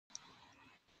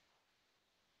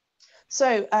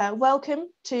Welcome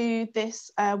to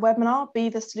this webinar, Be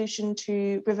the Solution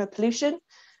to River Pollution.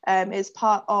 It's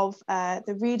part of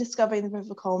the Rediscovering the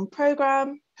River Colne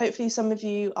programme. Hopefully some of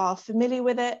you are familiar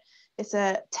with it. It's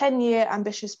a 10-year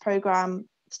ambitious programme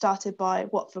started by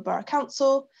Watford Borough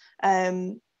Council,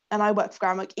 and I work for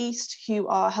Groundwork East, who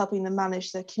are helping them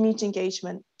manage the community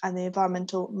engagement and the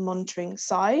environmental monitoring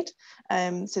side.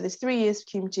 So there's 3 years of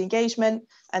community engagement,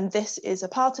 and this is a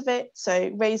part of it. So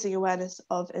raising awareness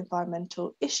of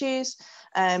environmental issues,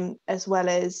 as well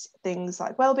as things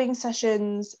like wellbeing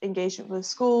sessions, engagement with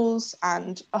schools,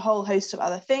 and a whole host of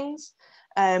other things.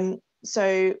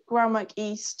 So Groundwork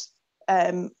East,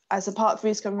 as a part of the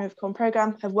Rediscovering the River Colne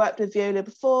programme, have worked with Veolia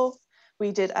before.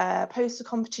 We did a poster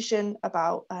competition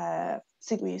about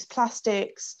single-use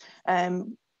plastics,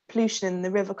 pollution in the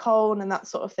River Colne and that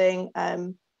sort of thing.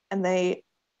 And then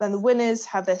the winners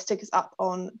have their stickers up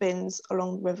on bins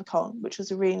along the River Colne, which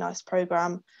was a really nice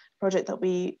project that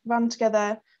we ran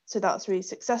together. So that's really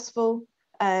successful.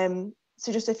 So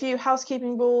just a few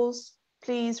housekeeping rules.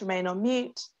 Please remain on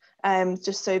mute,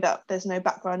 just so that there's no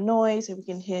background noise and we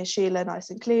can hear Sheila nice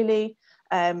and clearly.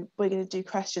 We're going to do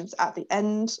questions at the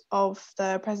end of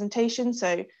the presentation,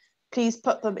 so please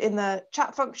put them in the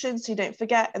chat function so you don't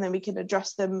forget, and then we can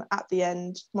address them at the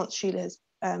end once Sheila has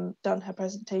done her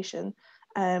presentation.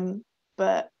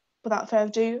 But without further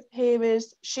ado, here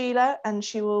is Sheila, and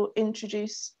she will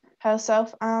introduce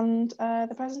herself and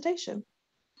the presentation.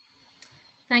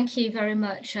 Thank you very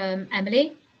much,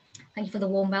 Emily. Thank you for the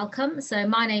warm welcome. So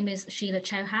my name is Sheila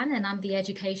Chauhan, and I'm the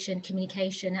Education,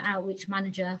 Communication and Outreach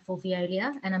Manager for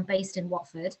Veolia, and I'm based in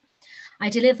Watford. I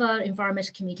deliver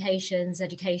environmental communications,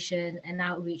 education and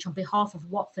outreach on behalf of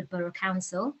Watford Borough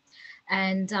Council,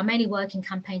 and I mainly work in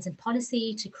campaigns and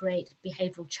policy to create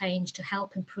behavioural change to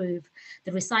help improve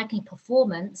the recycling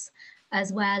performance,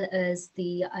 as well as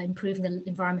the improving the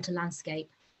environmental landscape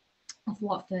of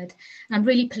Watford. And I'm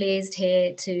really pleased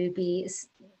here to be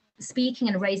speaking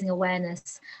and raising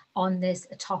awareness on this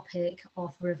topic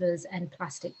of rivers and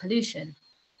plastic pollution.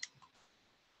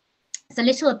 So a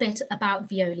little bit about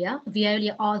Veolia.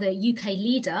 Veolia are the UK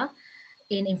leader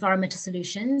in environmental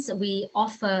solutions. We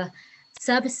offer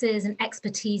services and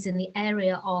expertise in the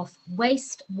area of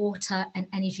waste, water and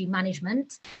energy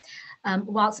management,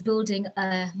 whilst building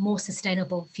a more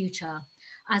sustainable future.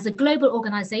 As a global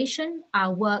organisation,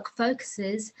 our work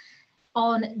focuses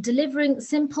on delivering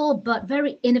simple but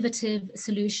very innovative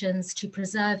solutions to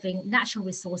preserving natural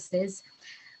resources,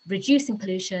 reducing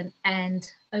pollution and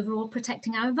overall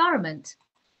protecting our environment.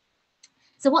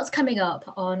 So what's coming up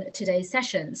on today's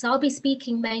session? So I'll be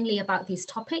speaking mainly about these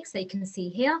topics that you can see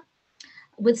here,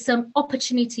 with some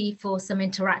opportunity for some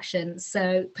interaction.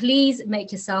 So please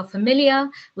make yourself familiar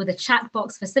with the chat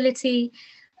box facility,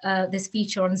 this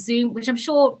feature on Zoom, which I'm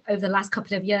sure over the last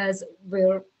couple of years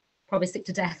we're probably sick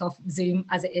to death of Zoom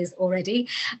as it is already,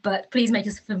 but please make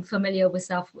us familiar with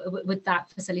that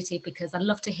facility, because I'd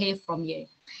love to hear from you.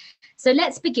 So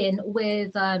let's begin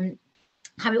with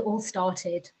how it all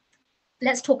started.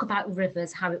 Let's talk about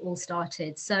rivers, how it all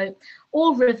started. So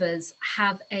all rivers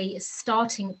have a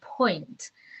starting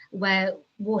point where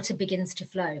water begins to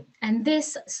flow, and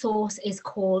this source is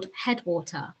called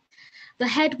headwater. The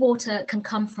headwater can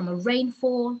come from a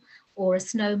rainfall or a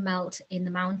snow melt in the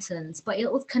mountains, but it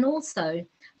can also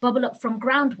bubble up from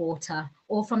groundwater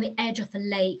or from the edge of a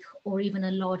lake or even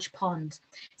a large pond.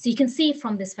 So you can see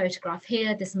from this photograph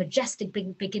here, this majestic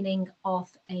beginning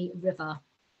of a river.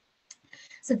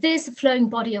 So this flowing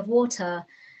body of water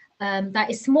that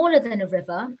is smaller than a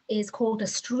river is called a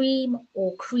stream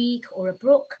or creek or a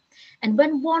brook. And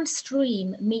when one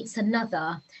stream meets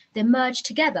another, they merge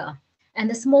together. And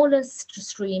the smallest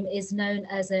stream is known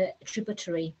as a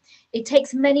tributary. It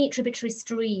takes many tributary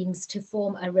streams to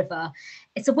form a river.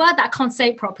 It's a word that I can't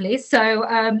say properly, so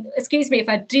excuse me if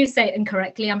I do say it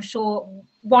incorrectly. I'm sure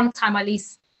one time at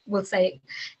least will say it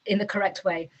in the correct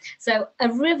way. So a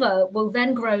river will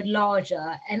then grow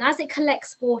larger, and as it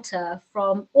collects water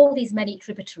from all these many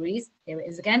tributaries, here it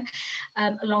is again,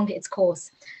 along its course.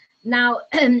 Now,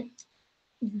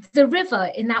 the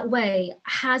river in that way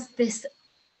has this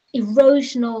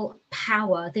erosional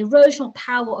power. The erosional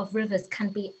power of rivers can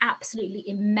be absolutely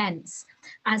immense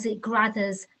as it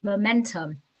gathers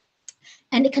momentum,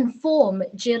 and it can form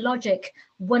geologic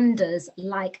wonders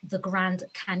like the Grand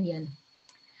Canyon.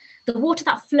 The water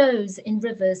that flows in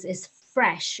rivers is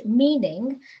fresh,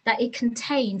 meaning that it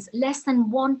contains less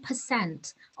than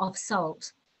 1% of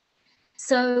salt.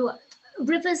 So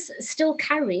rivers still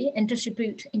carry and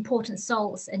distribute important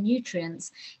salts and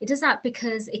nutrients. It does that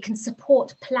because it can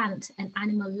support plant and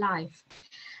animal life.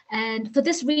 And for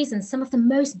this reason, some of the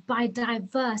most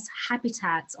biodiverse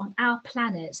habitats on our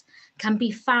planet can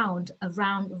be found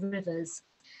around rivers.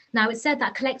 Now, it's said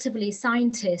that collectively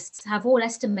scientists have all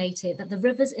estimated that the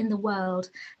rivers in the world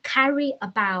carry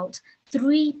about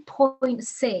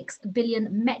 3.6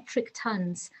 billion metric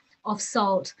tons of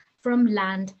salt from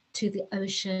land to the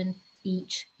ocean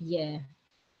each year.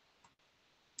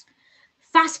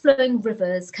 Fast-flowing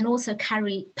rivers can also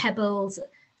carry pebbles,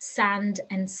 sand,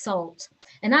 and salt.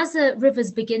 And as the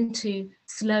rivers begin to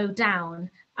slow down,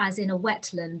 as in a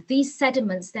wetland, these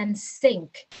sediments then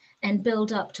sink and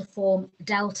build up to form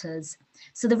deltas.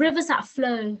 So the rivers that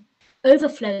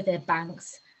overflow their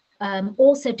banks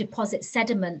also deposit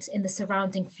sediment in the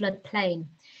surrounding floodplain.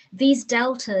 These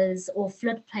deltas or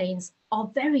floodplains are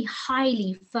very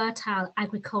highly fertile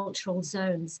agricultural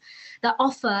zones that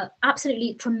offer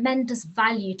absolutely tremendous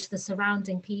value to the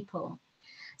surrounding people.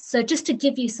 So just to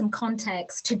give you some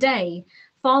context, today,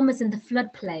 farmers in the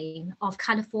floodplain of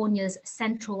California's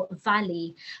Central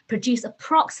Valley produce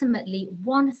approximately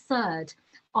 1/3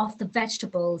 of the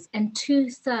vegetables and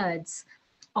 2/3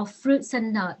 of fruits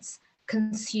and nuts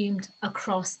consumed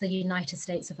across the United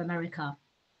States of America.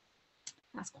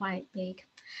 That's quite big.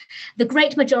 The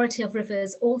great majority of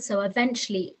rivers also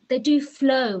eventually, they do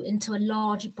flow into a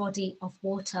large body of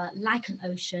water like an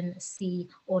ocean, sea,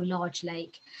 or large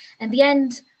lake. And the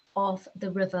end of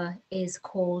the river is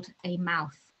called a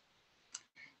mouth.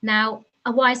 Now,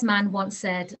 a wise man once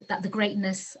said that the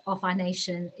greatness of our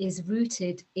nation is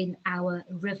rooted in our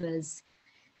rivers.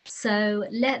 So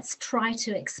let's try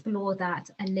to explore that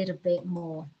a little bit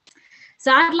more.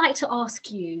 So I'd like to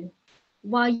ask you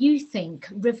why you think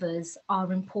rivers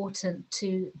are important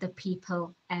to the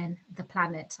people and the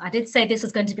planet. I did say this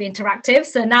was going to be interactive,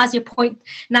 so now's your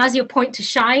point to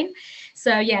shine.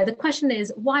 So yeah, the question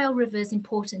is, why are rivers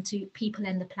important to people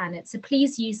and the planet? So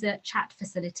please use the chat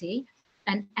facility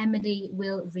and Emily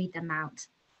will read them out.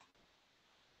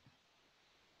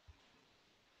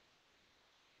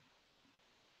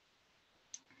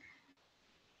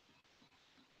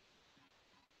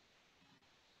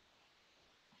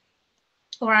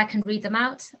 Or I can read them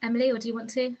out, Emily, or do you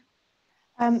want to?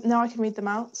 No, I can read them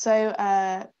out. So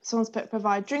someone's put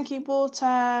provide drinking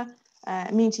water,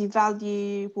 amenity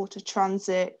value, water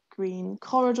transit, green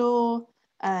corridor,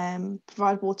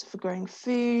 provide water for growing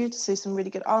food. So some really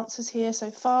good answers here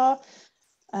so far.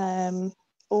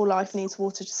 All life needs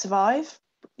water to survive.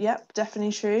 Yep,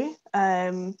 definitely true.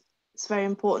 It's very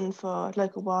important for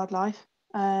local wildlife.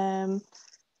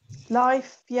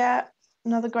 Life, yeah,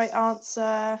 another great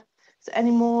answer. Is there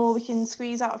any more we can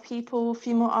squeeze out of people? A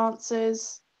few more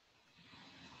answers.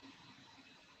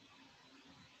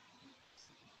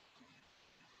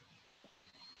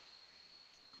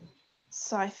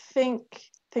 So I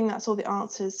think that's all the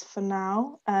answers for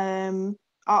now.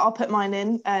 I'll put mine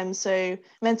in. So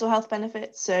mental health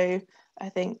benefits. So I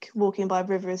think walking by a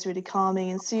river is really calming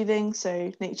and soothing.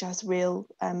 So nature has real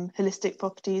holistic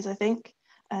properties, I think.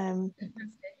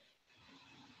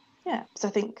 Yeah, so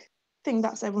I think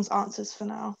that's everyone's answers for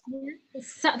now. Yeah.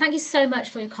 So, thank you so much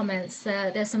for your comments.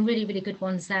 There's some really, really good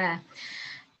ones there.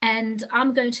 And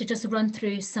I'm going to just run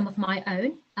through some of my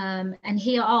own. And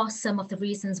here are some of the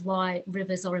reasons why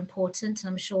rivers are important. And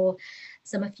I'm sure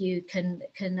some of you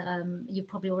you've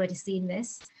probably already seen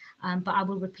this, but I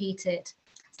will repeat it.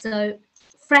 So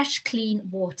fresh, clean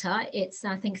water,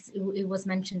 I think it was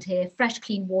mentioned here, fresh,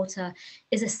 clean water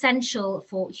is essential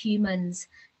for humans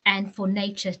and for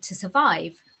nature to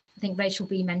survive. I think Rachel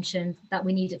B mentioned that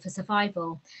we need it for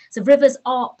survival. So rivers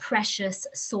are precious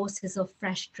sources of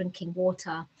fresh drinking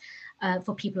water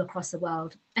for people across the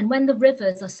world. And when the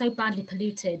rivers are so badly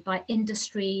polluted by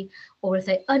industry, or if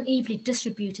they're unevenly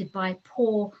distributed by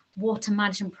poor water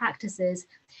management practices,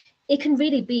 it can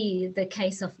really be the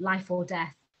case of life or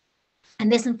death.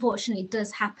 And this unfortunately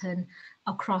does happen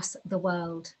across the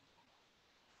world.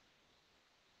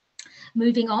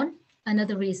 Moving on,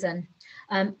 another reason.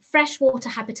 Freshwater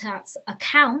habitats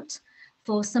account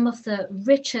for some of the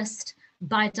richest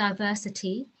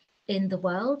biodiversity in the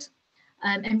world.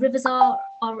 And rivers are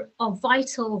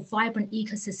vital, vibrant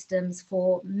ecosystems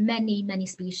for many, many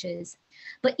species.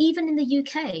 But even in the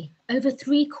UK, over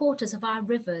 3/4 of our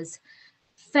rivers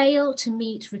fail to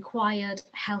meet required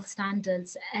health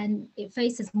standards, and it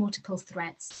faces multiple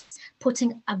threats,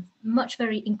 putting a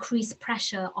very increased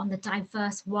pressure on the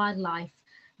diverse wildlife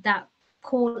that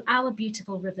call our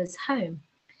beautiful rivers home.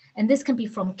 And this can be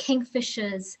from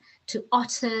kingfishers to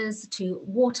otters to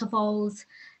water voles,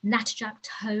 natterjack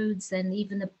toads, and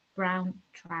even the brown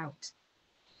trout.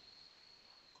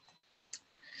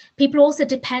 People also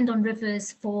depend on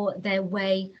rivers for their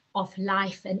way of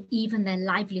life and even their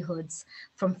livelihoods,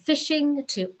 from fishing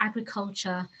to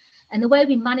agriculture. And the way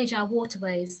we manage our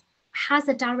waterways has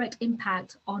a direct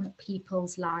impact on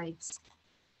people's lives.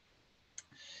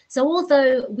 So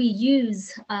although we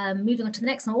use, moving on to the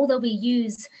next one, although we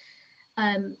use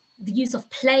the use of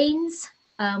planes,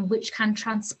 which can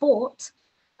transport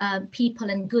people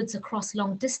and goods across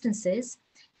long distances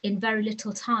in very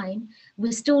little time,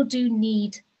 we still do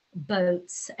need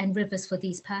boats and rivers for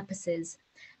these purposes.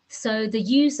 So the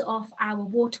use of our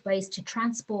waterways to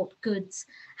transport goods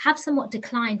have somewhat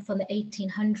declined from the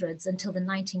 1800s until the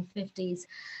 1950s.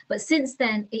 But since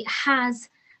then, it has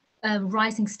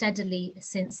rising steadily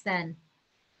since then.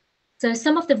 So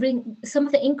some of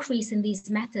the increase in these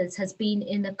methods has been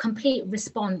in a complete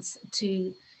response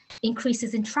to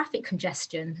increases in traffic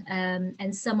congestion,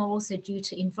 and some are also due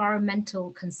to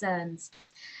environmental concerns.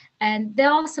 And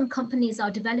there are some companies that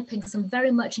are developing some very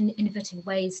much innovative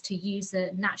ways to use the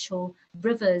natural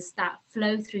rivers that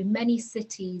flow through many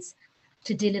cities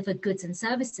to deliver goods and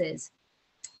services.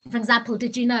 For example,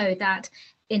 did you know that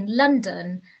in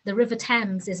London, the River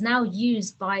Thames is now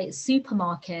used by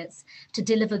supermarkets to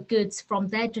deliver goods from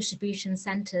their distribution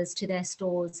centres to their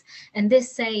stores? And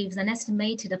this saves an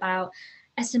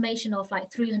estimation of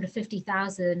like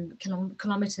 350,000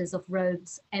 kilometres of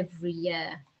roads every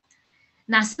year.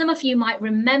 Now, some of you might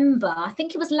remember, I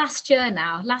think it was last year,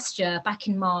 back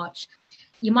in March,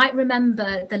 you might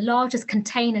remember the largest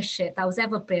container ship that was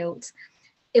ever built.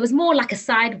 It was more like a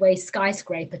sideways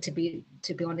skyscraper, to be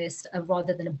honest,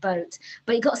 rather than a boat.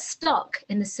 But it got stuck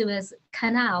in the Suez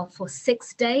Canal for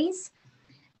 6 days.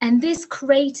 And this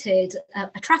created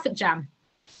a traffic jam,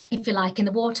 if you like, in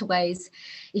the waterways.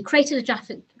 It created a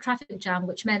traffic jam,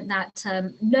 which meant that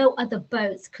no other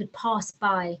boats could pass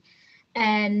by.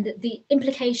 And the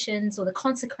implications or the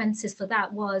consequences for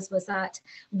that was that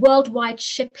worldwide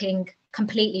shipping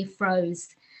completely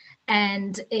froze.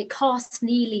 And it costs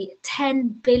nearly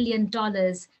 $10 billion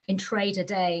in trade a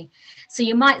day. So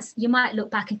you might look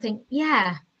back and think,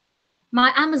 yeah,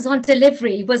 my Amazon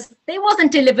delivery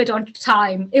wasn't delivered on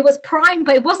time. It was Prime,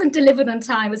 but it wasn't delivered on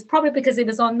time. It's probably because it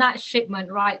was on that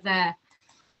shipment right there.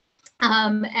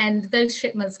 And those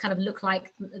shipments kind of look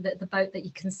like the boat that you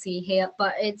can see here,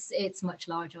 but it's much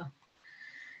larger.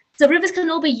 So rivers can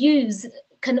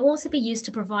also be used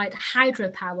to provide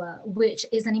hydropower, which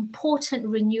is an important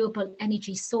renewable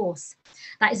energy source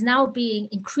that is now being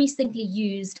increasingly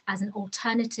used as an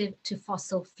alternative to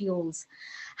fossil fuels.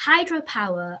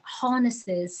 Hydropower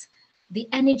harnesses the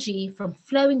energy from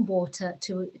flowing water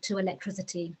to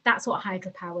electricity. That's what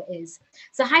hydropower is.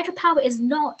 So hydropower is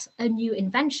not a new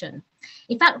invention.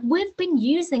 In fact, we've been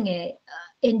using it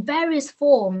in various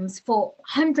forms for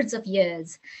hundreds of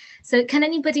years. So can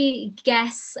anybody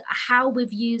guess how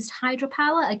we've used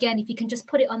hydropower? Again, if you can just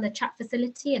put it on the chat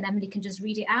facility and Emily can just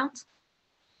read it out.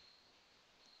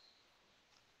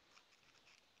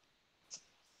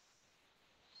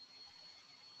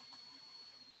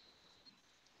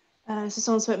 So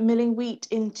someone's put milling wheat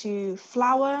into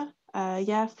flour.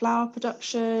 Yeah, flour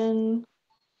production,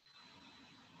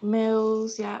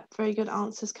 mills. Yeah, very good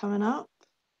answers coming up.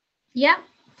 Yeah,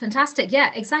 fantastic.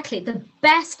 Yeah, exactly. The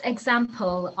best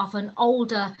example of an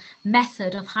older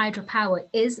method of hydropower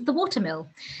is the watermill,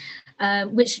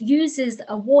 which uses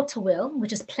a water wheel,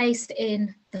 which is placed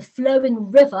in the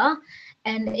flowing river,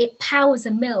 and it powers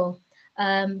a mill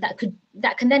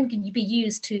that can then be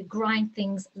used to grind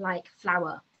things like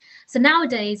flour. So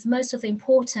nowadays, most of the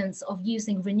importance of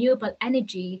using renewable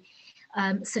energy,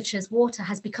 such as water,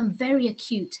 has become very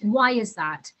acute. And why is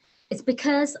that? It's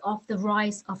because of the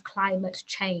rise of climate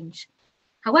change.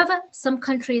 However, some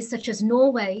countries such as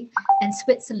Norway and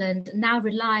Switzerland now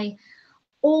rely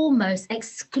almost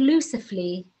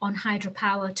exclusively on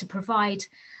hydropower to provide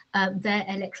their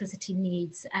electricity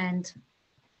needs. And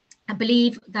I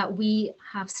believe that we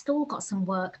have still got some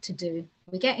work to do.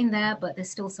 We're getting there, but there's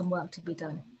still some work to be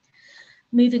done.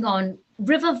 Moving on,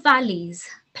 river valleys,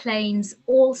 plains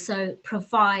also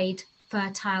provide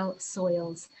fertile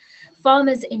soils.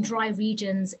 Farmers in dry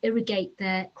regions irrigate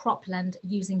their cropland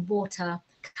using water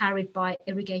carried by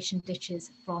irrigation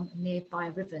ditches from nearby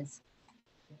rivers.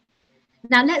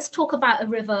 Now let's talk about a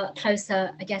river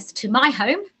closer, I guess, to my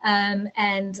home,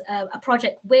 and a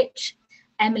project which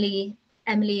Emily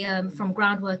from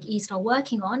Groundwork East are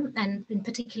working on, and in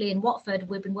particularly in Watford,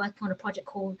 we've been working on a project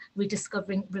called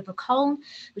Rediscovering River Colne,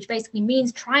 which basically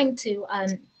means trying to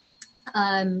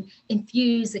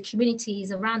infuse the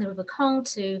communities around the River Colne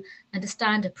to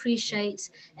understand,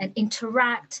 appreciate, and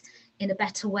interact in a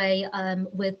better way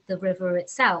with the river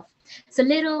itself. So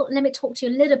let me talk to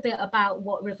you a little bit about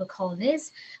what River Colne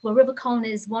is. Well, River Colne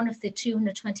is one of the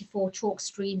 224 chalk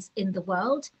streams in the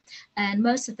world, and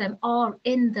most of them are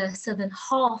in the southern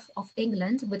half of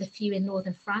England, with a few in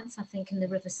northern France, I think in the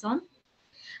River Somme.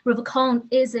 River Colne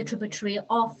is a tributary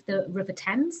of the River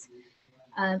Thames.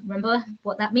 Remember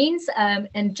what that means?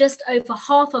 And just over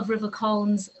half of River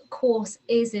Colne's course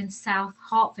is in South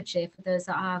Hertfordshire, for those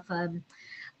that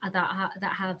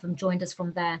have joined us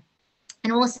from there.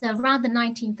 And also around the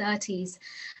 1930s,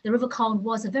 the River Colne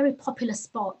was a very popular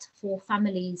spot for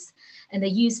families, and they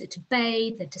used it to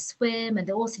bathe and to swim, and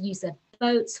they also used their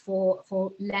boats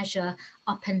for leisure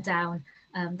up and down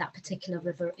that particular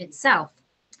river itself.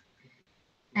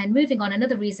 And moving on,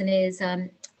 another reason is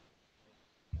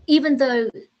even though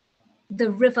the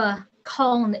River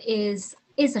Colne is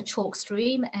a chalk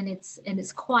stream and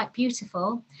it's quite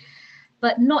beautiful,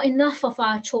 but not enough of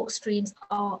our chalk streams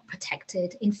are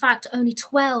protected. In fact, only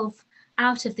 12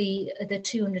 out of the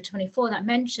 224 that I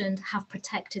mentioned have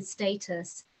protected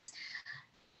status.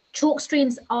 Chalk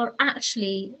streams are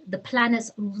actually the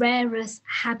planet's rarest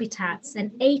habitats,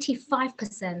 and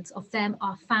 85% of them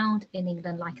are found in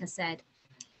England, like I said.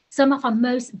 Some of our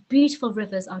most beautiful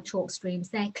rivers are chalk streams.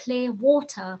 Their clear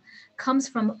water comes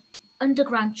from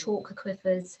underground chalk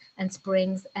aquifers and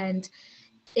springs, and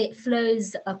it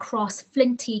flows across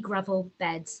flinty gravel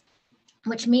beds,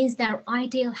 which means they're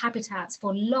ideal habitats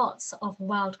for lots of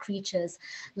wild creatures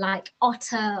like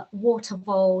otter, water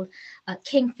vole,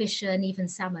 kingfisher, and even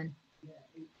salmon.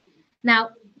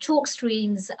 Now, chalk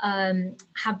streams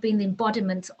have been the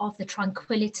embodiment of the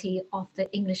tranquility of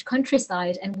the English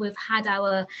countryside, and we've had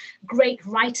our great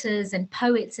writers and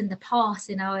poets in the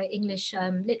past in our English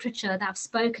literature that have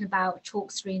spoken about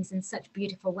chalk streams in such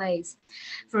beautiful ways.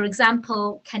 For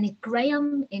example, Kenneth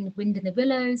Grahame in Wind in the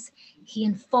Willows, he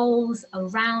unfolds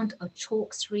around a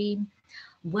chalk stream.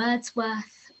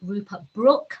 Wordsworth, Rupert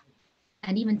Brooke,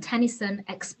 and even Tennyson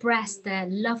expressed their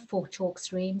love for chalk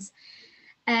streams.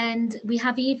 And we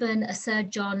have even a Sir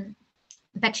John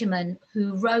Betjeman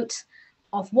who wrote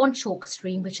of one chalk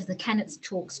stream, which is the Kennet's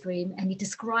chalk stream, and he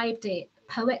described it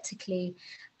poetically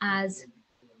as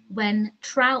when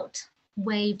trout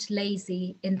waved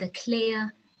lazy in the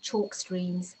clear chalk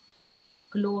streams,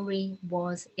 glory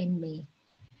was in me.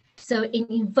 So it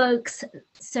invokes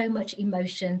so much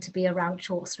emotion to be around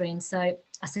chalk streams. So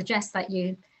I suggest that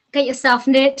you get yourself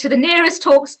near to the nearest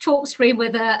chalk stream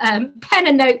with a pen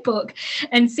and notebook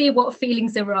and see what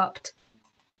feelings erupt.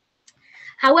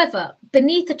 However,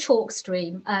 beneath the chalk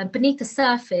stream, beneath the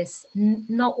surface,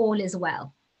 not all is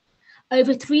well.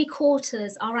 Over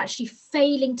 3/4 are actually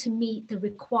failing to meet the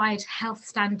required health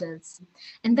standards,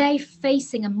 and they're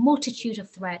facing a multitude of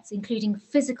threats, including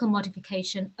physical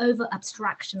modification, over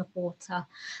abstraction of water,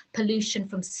 pollution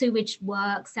from sewage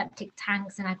work, septic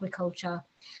tanks, and agriculture,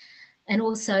 and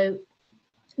also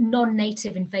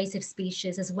non-native invasive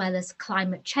species, as well as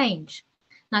climate change.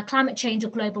 Now, climate change or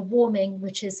global warming,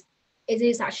 it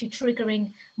is actually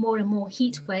triggering more and more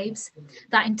heat waves,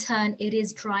 that in turn, it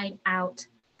is drying out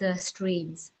the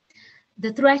streams.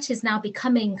 The threat is now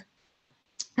becoming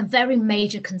a very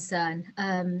major concern.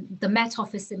 The Met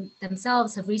Office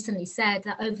themselves have recently said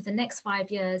that over the next 5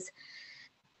 years,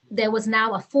 there was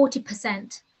now a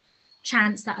 40%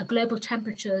 chance that global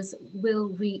temperatures will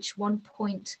reach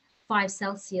 1.5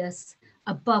 Celsius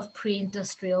above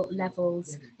pre-industrial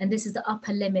levels. And this is the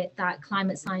upper limit that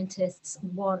climate scientists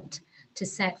want to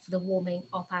set for the warming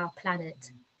of our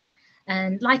planet.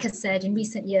 And like I said, in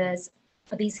recent years,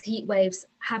 these heat waves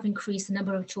have increased the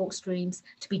number of chalk streams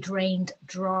to be drained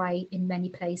dry in many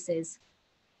places.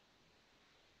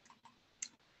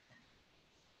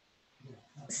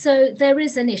 So there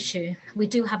is an issue. We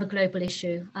do have a global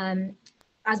issue.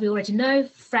 As we already know,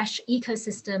 fresh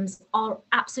ecosystems are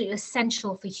absolutely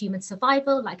essential for human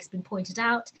survival, like it's been pointed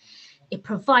out. It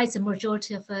provides a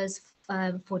majority of us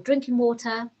for drinking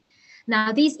water.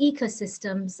 Now, these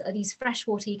ecosystems, these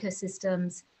freshwater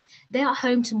ecosystems, they are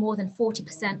home to more than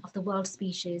 40% of the world's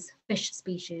species, fish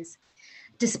species.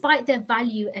 Despite their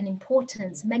value and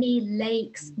importance, many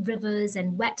lakes, rivers,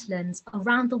 and wetlands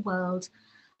around the world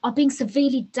are being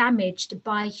severely damaged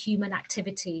by human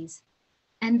activities,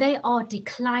 and they are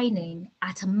declining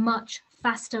at a much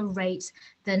faster rate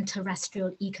than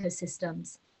terrestrial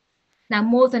ecosystems. Now,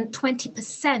 more than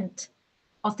 20%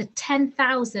 of the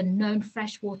 10,000 known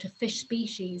freshwater fish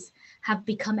species have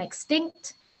become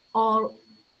extinct or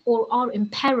are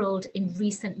imperiled in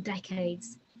recent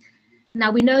decades. Now,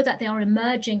 we know that there are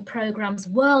emerging programs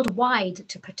worldwide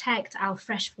to protect our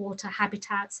freshwater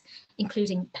habitats,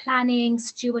 including planning,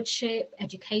 stewardship,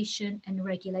 education, and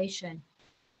regulation.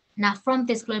 Now, from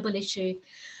this global issue,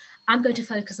 I'm going to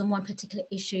focus on one particular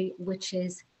issue, which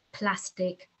is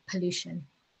plastic pollution.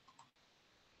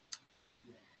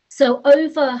 So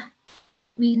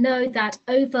we know that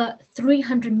over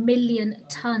 300 million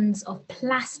tons of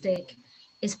plastic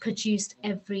is produced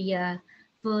every year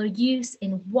for use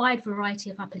in a wide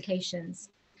variety of applications.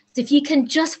 So if you can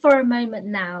just for a moment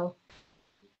now,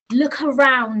 look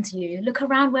around you, look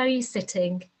around where you're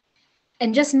sitting,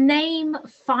 and just name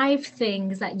 5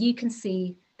 things that you can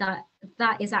see that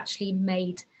is actually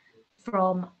made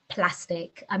from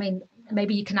plastic. I mean,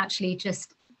 maybe you can actually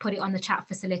just put it on the chat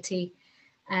facility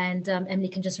and Emily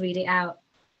can just read it out.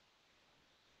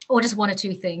 Or just 1 or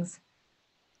 2 things.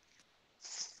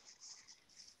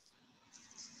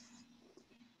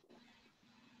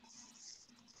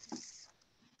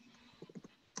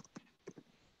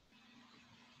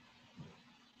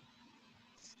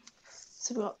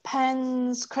 So we've got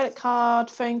pens, credit card,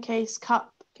 phone case,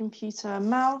 cup, computer,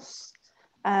 mouse.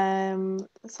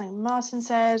 That's like Martin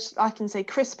said. I can say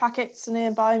crisp packets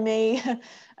nearby me.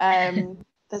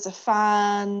 There's a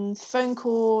fan, phone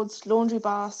cords, laundry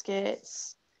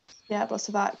baskets. Yeah, lots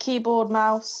of that. Keyboard,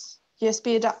 mouse,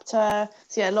 USB adapter.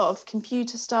 So yeah, a lot of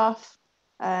computer stuff.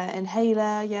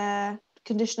 Inhaler, yeah,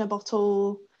 conditioner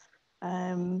bottle.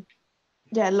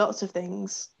 Yeah, lots of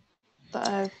things that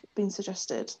have been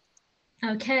suggested.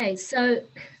 Okay, so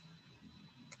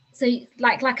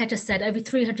like I just said, over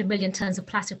 300 million tons of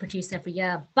plastic produced every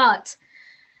year, but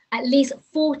at least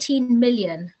 14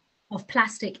 million of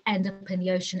plastic end up in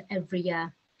the ocean every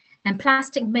year. And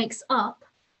plastic makes up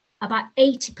about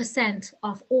 80%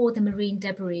 of all the marine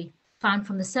debris found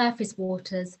from the surface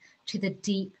waters to the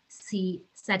deep sea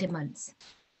sediments.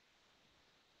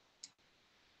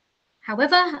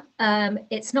 However,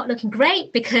 it's not looking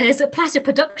great because plastic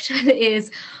production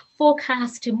is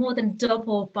forecast to more than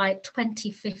double by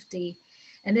 2050.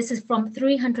 And this is from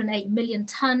 308 million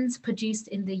tons produced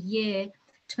in the year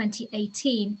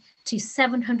 2018 to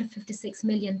 756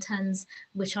 million tons,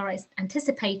 which are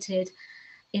anticipated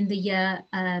in the year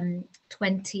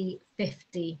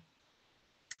 2050.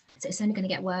 So it's only going to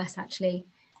get worse, actually.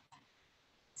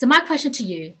 So my question to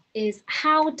you is,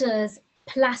 how does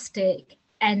plastic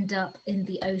end up in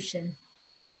the ocean?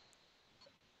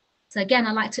 So again,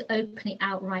 I'd like to open it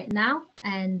out right now,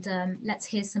 and let's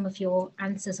hear some of your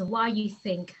answers of why you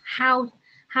think, how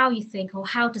you think, or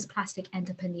how does plastic end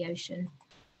up in the ocean?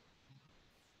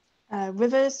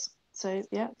 Rivers. So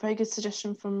yeah, very good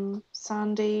suggestion from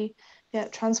Sandy. Yeah,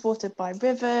 transported by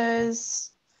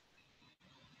rivers,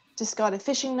 discarded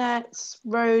fishing nets,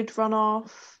 road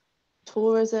runoff,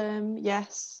 tourism.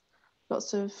 Yes,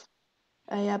 lots of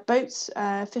yeah, boats,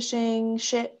 fishing,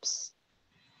 ships.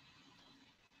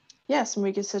 Yeah, some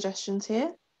really good suggestions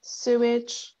here.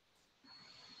 Sewage.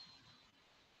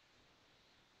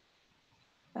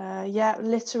 Yeah,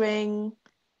 littering.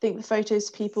 I think the photos,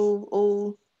 people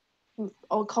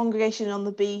all congregation on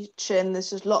the beach, and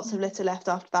there's just lots of litter left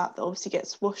after that obviously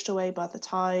gets washed away by the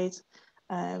tide.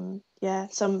 Yeah,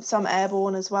 some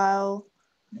airborne as well.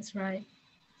 That's right.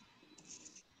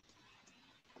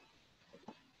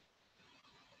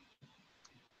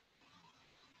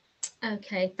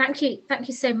 Okay, thank you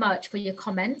so much for your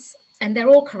comments, and they're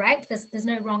all correct. There's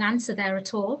no wrong answer there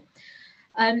at all.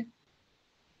 I'd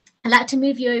like to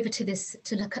move you over to this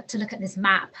to look at this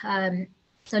map.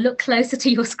 So look closer to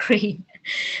your screen.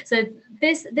 So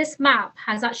this map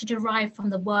has actually derived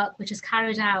from the work which is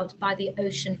carried out by the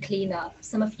Ocean Cleanup.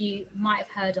 Some of you might have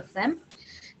heard of them.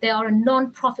 They are a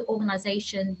non-profit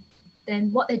organization.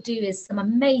 Then what they do is some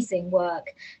amazing work.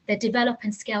 They develop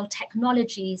and scale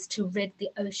technologies to rid the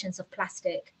oceans of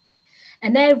plastic.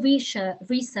 And their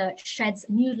research sheds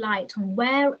new light on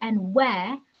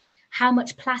where how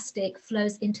much plastic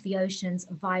flows into the oceans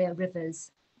via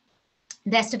rivers.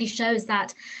 Their study shows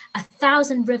that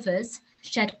 1,000 rivers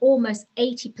shed almost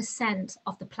 80%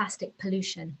 of the plastic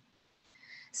pollution.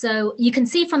 So you can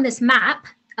see from this map,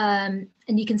 and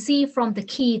you can see from the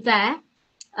key there,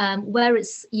 where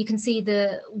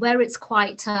it's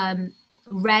quite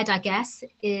red, I guess,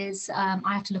 is I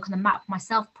have to look on the map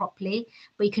myself properly,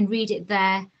 but you can read it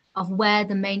there of where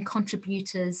the main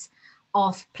contributors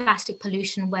of plastic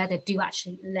pollution, where they do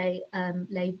actually lay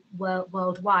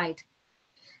worldwide.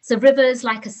 So rivers,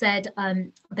 like I said,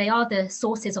 they are the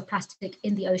sources of plastic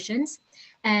in the oceans,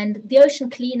 and the Ocean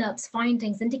Cleanup's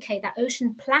findings indicate that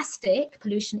ocean plastic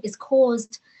pollution is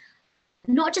caused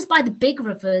not just by the big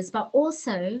rivers, but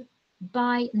also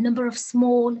by a number of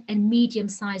small and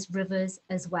medium-sized rivers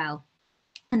as well.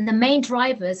 And the main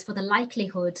drivers for the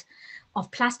likelihood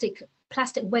of plastic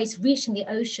waste reaching the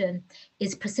ocean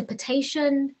is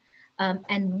precipitation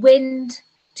and wind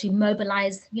to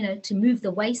mobilize, to move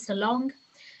the waste along.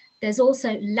 There's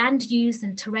also land use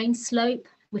and terrain slope,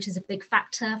 which is a big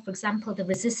factor. For example, the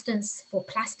resistance for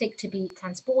plastic to be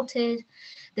transported.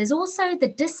 There's also the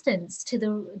distance to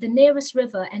the nearest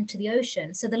river and to the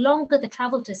ocean. So the longer the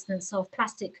travel distance of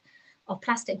plastic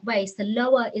waste, the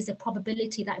lower is the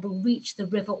probability that it will reach the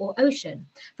river or ocean.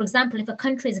 For example, if a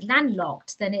country is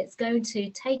landlocked, then it's going to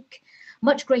take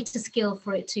much greater skill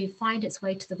for it to find its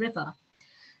way to the river.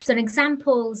 So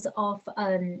examples of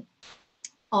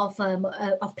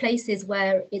places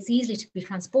where it's easy to be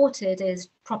transported is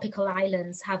tropical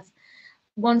islands,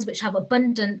 ones which have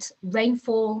abundant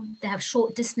rainfall. They have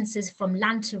short distances from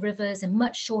land to rivers and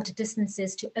much shorter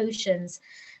distances to oceans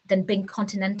than big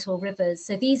continental rivers.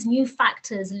 So these new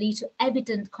factors lead to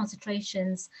evident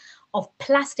concentrations of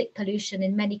plastic pollution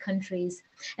in many countries.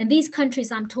 And these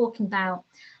countries I'm talking about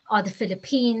are the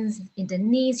Philippines,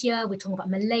 Indonesia, we're talking about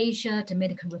Malaysia,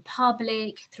 Dominican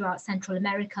Republic, throughout Central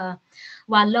America,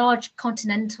 while large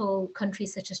continental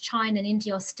countries such as China and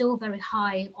India are still very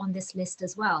high on this list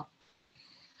as well.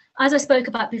 As I spoke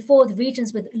about before, the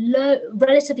regions with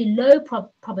relatively low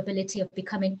probability of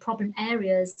becoming problem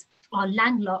areas are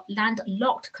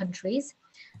landlocked countries,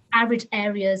 arid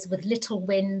areas with little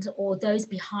wind, or those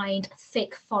behind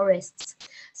thick forests.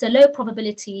 So low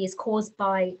probability is caused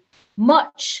by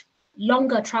much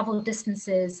longer travel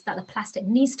distances that the plastic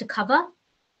needs to cover,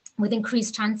 with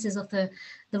increased chances of the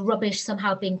rubbish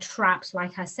somehow being trapped,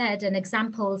 like I said. And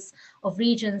examples of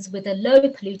regions with a low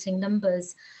polluting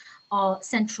numbers are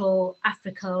Central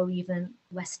Africa or even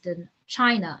Western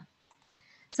China.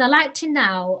 So I'd like to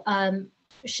now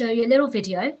show you a little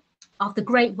video of the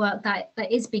great work that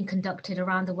is being conducted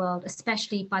around the world,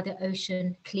 especially by the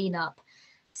ocean cleanup.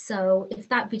 So if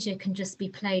that video can just be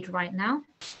played right now.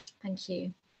 Thank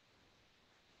you.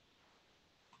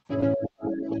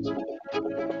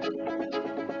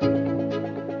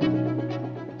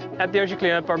 At the Ocean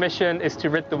Cleanup, our mission is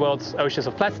to rid the world's oceans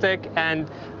of plastic,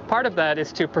 and part of that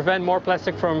is to prevent more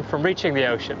plastic from reaching the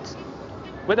oceans.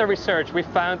 With our research, we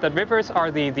found that rivers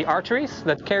are the arteries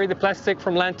that carry the plastic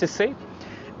from land to sea.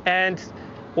 And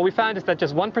what we found is that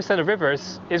just 1% of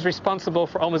rivers is responsible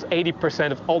for almost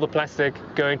 80% of all the plastic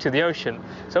going to the ocean.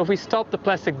 So if we stop the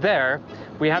plastic there,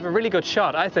 we have a really good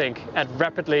shot, I think, at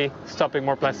rapidly stopping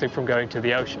more plastic from going to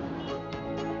the ocean.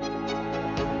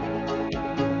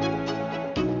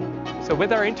 So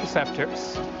with our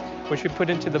interceptors, which we put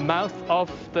into the mouth of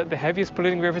the heaviest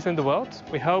polluting rivers in the world,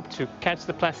 we hope to catch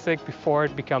the plastic before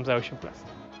it becomes ocean plastic.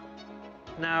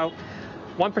 Now,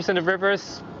 1% of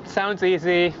rivers sounds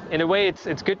easy. In a way,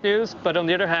 it's good news, but on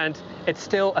the other hand, it's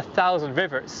still 1,000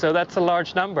 rivers. So that's a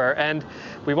large number, and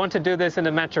we want to do this in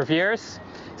a matter of years.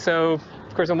 So,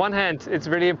 of course, on one hand, it's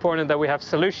really important that we have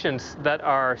solutions that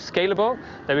are scalable,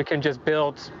 that we can just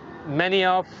build many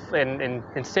of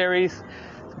in series.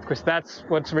 Of course, that's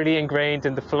what's really ingrained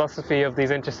in the philosophy of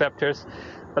these interceptors.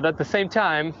 But at the same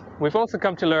time, we've also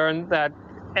come to learn that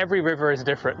every river is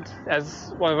different.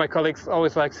 As one of my colleagues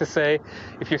always likes to say,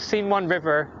 if you've seen one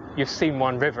river, you've seen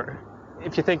one river.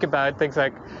 If you think about things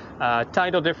like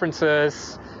tidal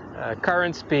differences,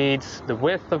 current speeds, the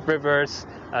width of rivers,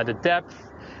 the depth,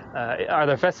 are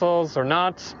there vessels or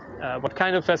not, what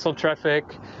kind of vessel traffic,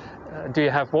 do you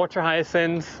have water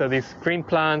hyacinths, so these green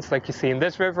plants like you see in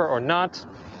this river or not.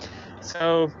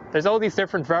 So there's all these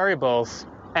different variables,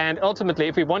 and ultimately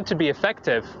if we want to be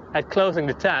effective at closing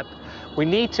the tap, we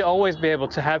need to always be able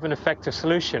to have an effective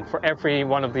solution for every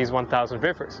one of these 1,000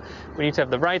 rivers. We need to have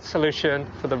the right solution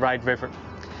for the right river.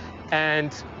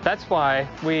 And that's why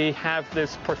we have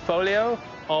this portfolio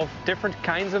of different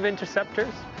kinds of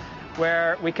interceptors,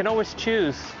 where we can always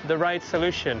choose the right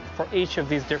solution for each of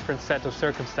these different set of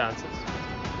circumstances.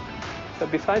 So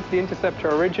besides the interceptor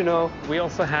original, we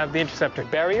also have the interceptor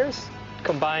barriers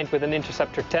combined with an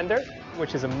interceptor tender,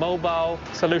 which is a mobile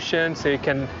solution, so you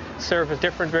can service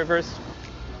different rivers.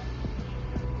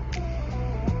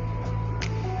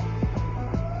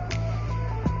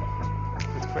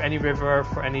 For any river,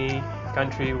 for any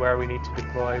country where we need to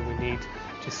deploy, we need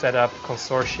to set up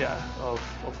consortia of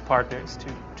partners to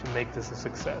make this a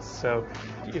success. So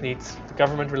you need the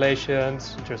government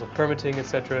relations in terms of permitting,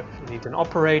 etc. You need an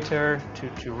operator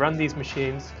to run these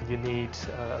machines. You need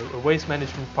a waste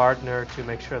management partner to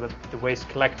make sure that the waste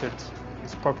collected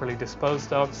is properly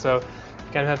disposed of. So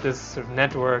you can have this sort of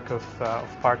network of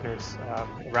partners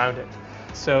around it.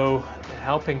 So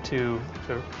helping to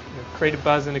create a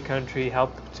buzz in the country,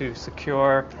 help to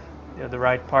secure the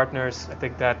right partners, I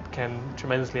think that can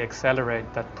tremendously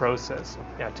accelerate that process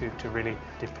to really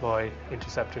deploy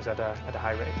interceptors at a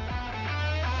high rate.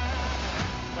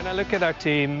 When I look at our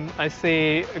team, I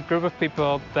see a group of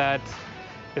people that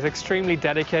is extremely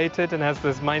dedicated and has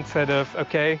this mindset of,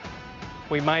 okay,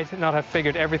 we might not have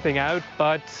figured everything out,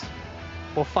 but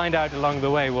we'll find out along the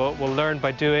way. We'll learn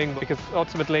by doing, because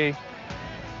ultimately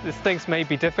these things may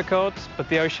be difficult, but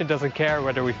the ocean doesn't care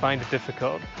whether we find it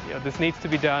difficult. You know, this needs to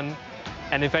be done,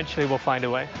 and eventually we'll find a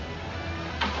way.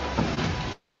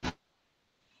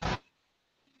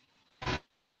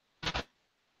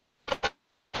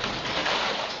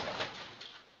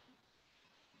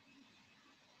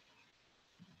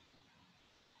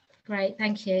 Great,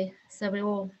 thank you. So we're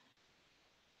all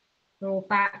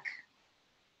back.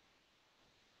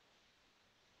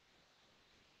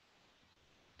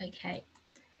 Okay.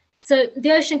 So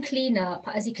the ocean cleanup,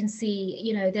 as you can see,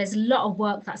 you know, there's a lot of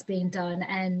work that's being done,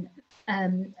 and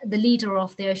the leader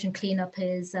of the ocean cleanup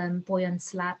is Boyan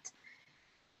Slat.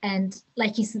 And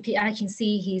like I can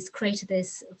see, he's created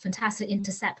this fantastic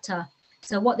interceptor.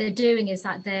 So what they're doing is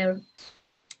that they're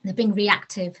being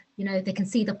reactive. You know, they can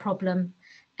see the problem,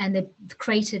 and they've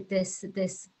created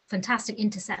this fantastic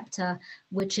interceptor,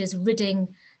 which is ridding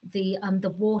the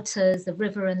waters, the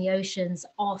river and the oceans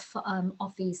of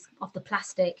the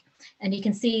plastic. And you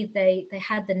can see they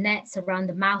had the nets around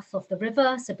the mouth of the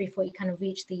river, so before you kind of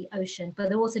reach the ocean. But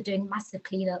they're also doing massive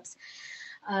cleanups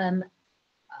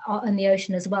in the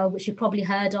ocean as well, which you've probably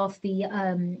heard of,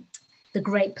 the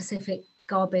Great Pacific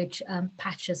Garbage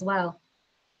Patch as well.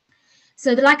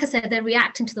 So like I said, they're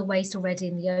reacting to the waste already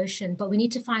in the ocean, but we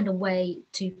need to find a way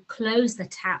to close the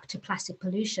tap to plastic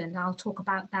pollution. I'll talk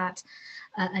about that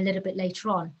a little bit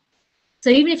later on. So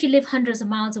even if you live hundreds of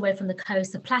miles away from the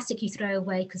coast, the plastic you throw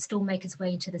away can still make its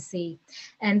way into the sea.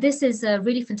 And this is a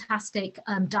really fantastic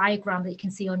diagram that you can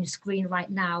see on your screen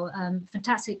right now.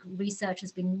 Fantastic research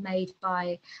has been made by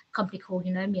a company called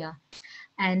Eunomia.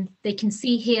 And they can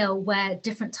see here where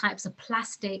different types of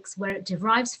plastics, where it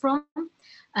derives from,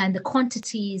 and the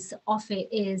quantities of it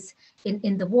is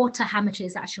in the water, how much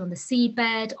is actually on the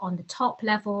seabed, on the top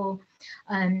level.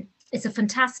 It's a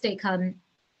fantastic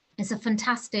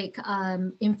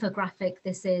infographic,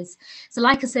 this is. So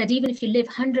like I said, even if you live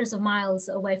hundreds of miles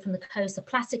away from the coast, the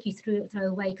plastic you throw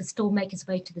away can still make its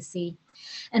way to the sea.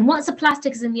 And once the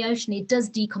plastic is in the ocean, it does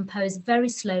decompose very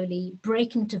slowly,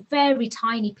 break into very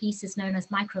tiny pieces known as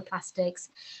microplastics,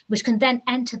 which can then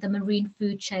enter the marine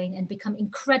food chain and become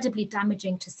incredibly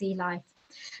damaging to sea life.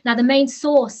 Now, the main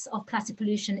source of plastic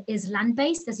pollution is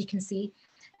land-based, as you can see.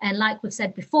 And like we've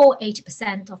said before,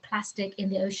 80% of plastic in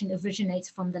the ocean originates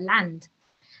from the land.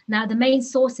 Now, the main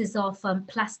sources of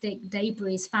plastic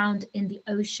debris found in the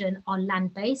ocean are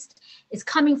land-based. It's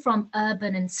coming from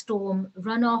urban and storm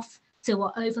runoff,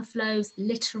 sewer overflows,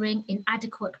 littering,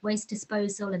 inadequate waste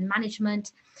disposal and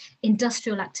management,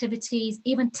 industrial activities,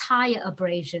 even tire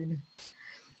abrasion,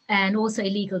 and also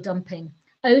illegal dumping.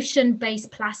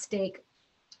 Ocean-based plastic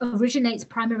originates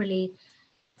primarily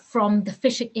from the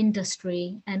fishing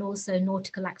industry and also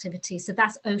nautical activities. So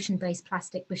that's ocean-based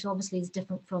plastic, which obviously is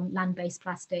different from land-based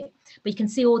plastic, but you can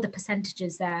see all the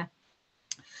percentages there.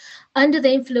 Under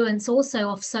the influence also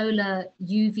of solar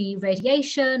UV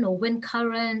radiation or wind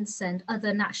currents and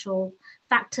other natural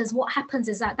factors, what happens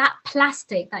is that that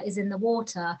plastic that is in the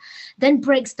water then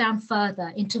breaks down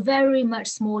further into very much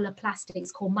smaller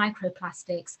plastics called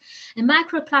microplastics. And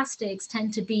microplastics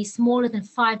tend to be smaller than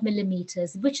 5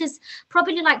 millimeters, which is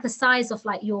probably like the size of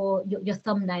like your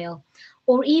thumbnail,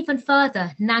 or even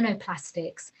further,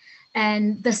 nanoplastics.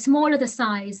 And the smaller the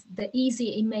size, the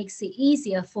easier it makes it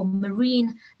easier for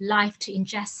marine life to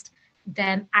ingest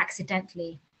them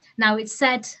accidentally. Now, it's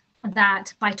said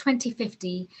that by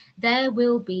 2050, there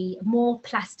will be more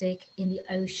plastic in the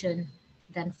ocean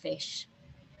than fish.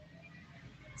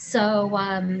 So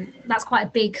that's quite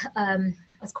a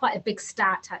big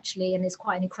stat actually, and it's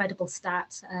quite an incredible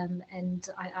stat. And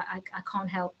I can't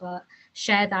help but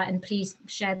share that, and please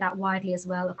share that widely as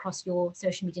well across your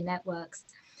social media networks.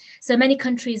 So many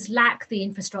countries lack the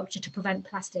infrastructure to prevent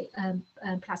plastic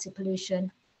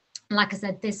pollution. Like I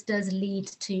said, this does lead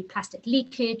to plastic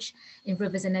leakage in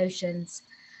rivers and oceans,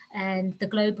 and the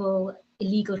global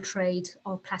illegal trade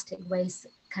of plastic waste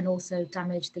can also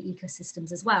damage the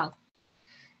ecosystems as well.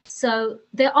 So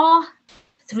there are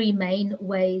three main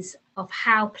ways of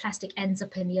how plastic ends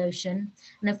up in the ocean.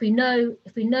 And if we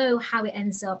know how it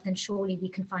ends up, then surely we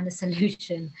can find a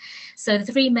solution. So the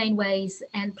three main ways,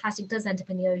 and plastic does end up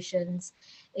in the oceans,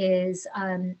 is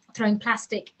throwing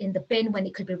plastic in the bin when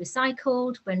it could be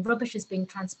recycled, when rubbish is being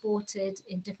transported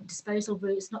in different disposal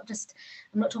routes, I'm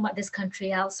not talking about this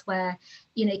country, elsewhere,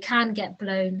 you know, it can get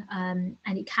blown and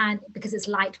it can, because it's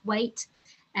lightweight.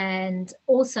 And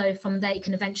also from there, it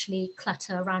can eventually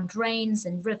clutter around drains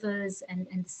and rivers and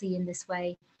the sea in this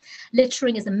way.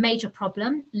 Littering is a major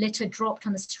problem. Litter dropped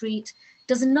on the street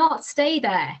does not stay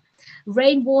there.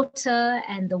 Rainwater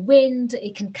and the wind,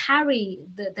 it can carry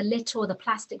the litter or the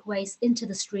plastic waste into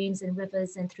the streams and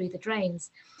rivers and through the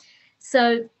drains.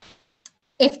 So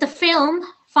if the film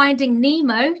Finding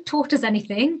Nemo taught us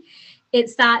anything,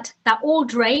 it's that all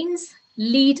drains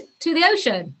lead to the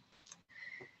ocean.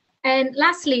 And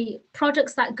lastly,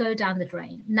 products that go down the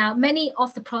drain. Now, many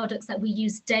of the products that we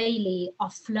use daily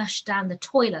are flushed down the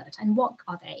toilet. And what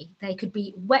are they? They could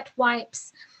be wet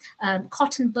wipes,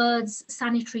 cotton buds,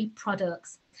 sanitary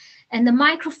products. And the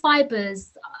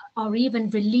microfibers are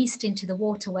even released into the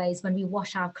waterways when we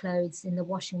wash our clothes in the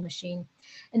washing machine.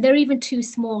 And they're even too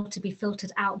small to be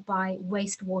filtered out by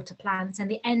wastewater plants,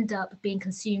 and they end up being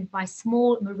consumed by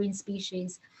small marine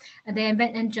species, and they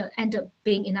end up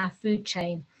being in our food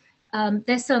chain.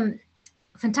 There's some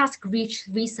fantastic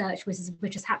research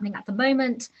which is happening at the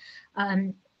moment.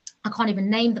 I can't even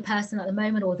name the person at the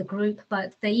moment or the group,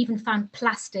 but they even found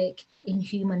plastic in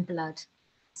human blood.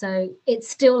 So it's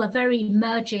still a very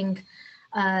emerging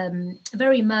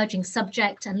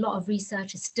subject, and a lot of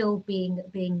research is still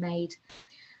being made.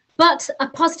 But a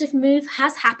positive move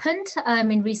has happened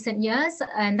in recent years,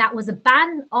 and that was a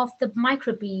ban of the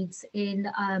microbeads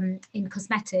in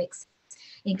cosmetics,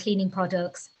 in cleaning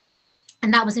products.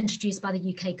 And that was introduced by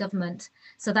the UK government,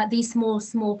 so that these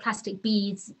small plastic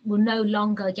beads will no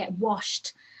longer get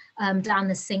washed down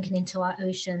the sink and into our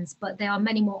oceans. But there are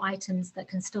many more items that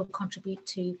can still contribute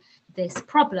to this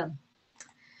problem.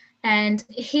 And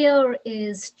here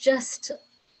is just,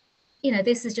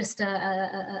 this is just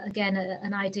again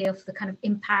an idea of the kind of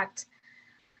impact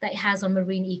that it has on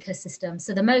marine ecosystems.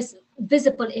 So the most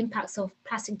visible impacts of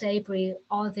plastic debris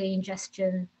are the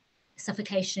ingestion,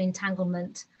 suffocation,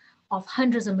 entanglement of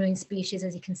hundreds of marine species,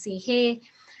 as you can see here.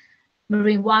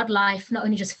 Marine wildlife, not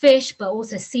only just fish, but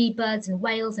also seabirds and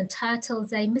whales and turtles,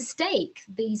 they mistake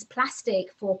these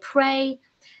plastic for prey,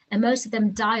 and most of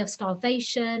them die of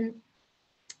starvation,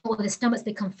 or their stomachs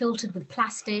become filtered with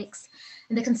plastics,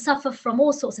 and they can suffer from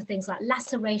all sorts of things like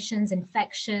lacerations,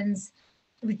 infections,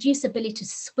 reduced ability to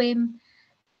swim,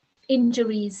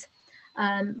 injuries.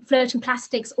 Floating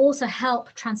plastics also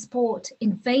help transport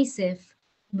invasive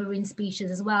marine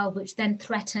species as well, which then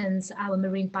threatens our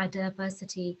marine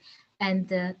biodiversity and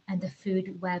the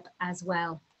food web as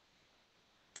well.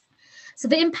 So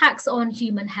the impacts on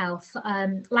human health,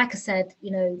 like I said,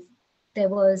 there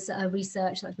was a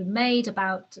research that's been made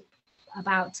about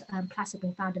plastic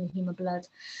being found in human blood,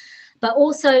 but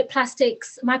also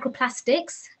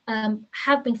microplastics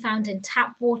have been found in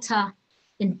tap water,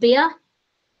 in beer,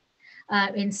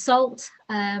 in salt,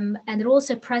 and they're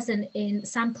also present in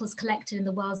samples collected in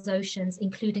the world's oceans,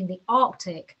 including the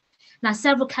Arctic. Now,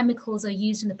 several chemicals are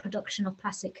used in the production of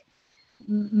plastic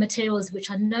materials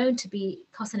which are known to be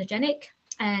carcinogenic,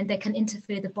 and they can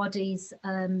interfere with the body's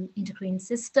endocrine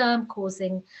system,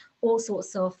 causing all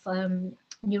sorts of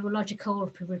neurological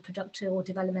or reproductive or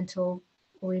developmental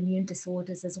or immune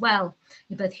disorders as well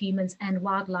in both humans and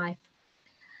wildlife.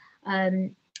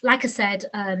 Like I said,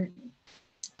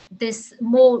 this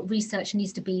more research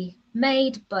needs to be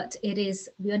made, but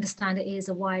we understand it is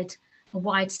a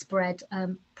widespread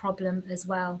problem as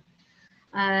well.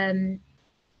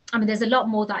 I mean, there's a lot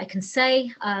more that I can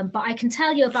say, but I can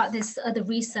tell you about this other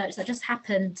research that just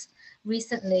happened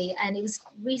recently, and it was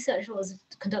research that was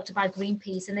conducted by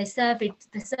Greenpeace, and they surveyed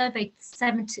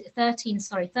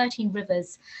 13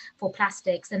 rivers for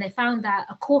plastics, and they found that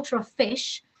a quarter of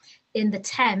fish in the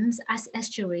Thames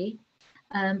estuary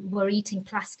were eating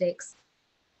plastics.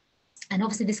 And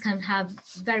obviously this can have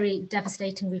very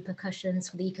devastating repercussions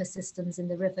for the ecosystems in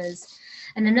the rivers.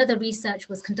 And another research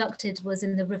was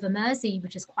in the River Mersey,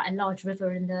 which is quite a large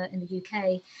river in the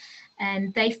UK.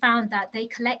 And they found that they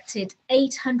collected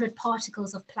 800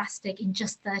 particles of plastic in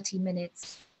just 30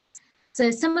 minutes.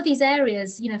 So some of these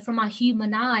areas, from our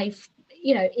human eye,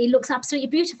 it looks absolutely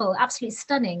beautiful, absolutely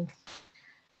stunning.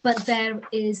 But there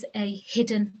is a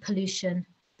hidden pollution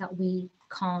that we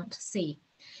can't see.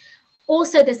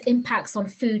 Also, there's impacts on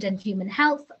food and human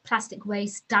health. Plastic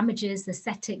waste damages the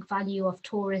aesthetic value of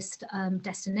tourist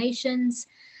destinations.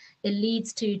 It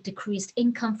leads to decreased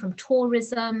income from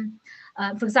tourism.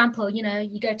 For example,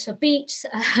 you go to a beach,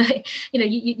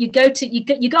 you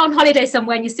go on holiday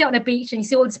somewhere and you sit on a beach and you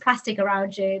see all this plastic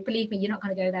around you. Believe me, you're not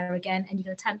going to go there again, and you're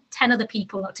going to tell 10 other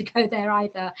people not to go there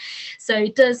either. So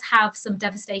it does have some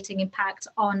devastating impact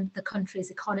on the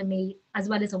country's economy, as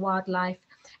well as the wildlife,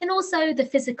 and also the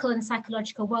physical and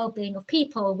psychological well-being of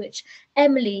people, which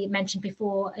Emily mentioned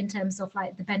before in terms of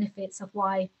like the benefits of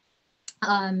why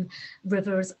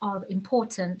Rivers are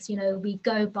important. You know, we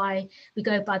go by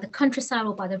the countryside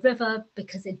or by the river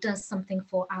because it does something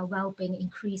for our well-being,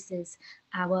 increases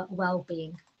our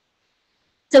well-being.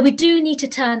 So we do need to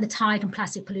turn the tide on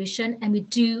plastic pollution, and we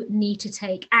do need to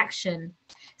take action.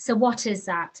 So what is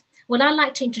that? Well, I'd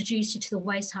like to introduce you to the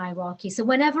waste hierarchy. So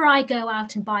whenever I go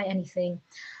out and buy anything,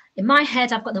 in my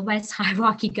head, I've got the waste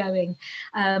hierarchy going.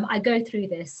 I go through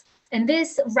this. And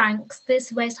this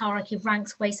waste hierarchy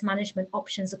ranks waste management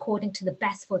options according to the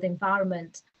best for the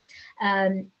environment.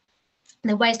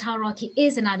 The waste hierarchy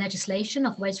is in our legislation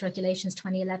of Waste Regulations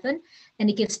 2011, and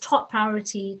it gives top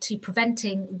priority to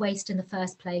preventing waste in the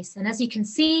first place. And as you can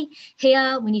see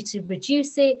here, we need to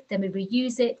reduce it, then we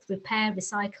reuse it, repair,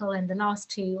 recycle, and the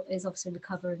last two is obviously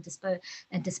recover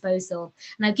and disposal.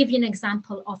 And I'll give you an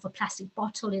example of a plastic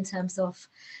bottle in terms of,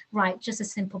 right, just a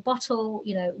simple bottle,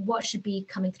 you know, what should be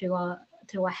coming through our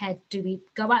head? Do we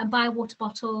go out and buy a water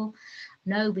bottle?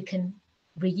 No, we can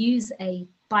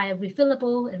buy a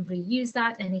refillable and reuse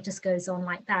that, and it just goes on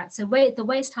like that. So the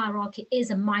waste hierarchy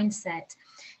is a mindset.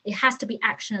 It has to be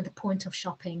action at the point of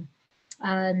shopping.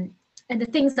 And the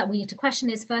things that we need to question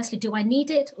is, firstly, do I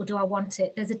need it or do I want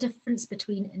it? There's a difference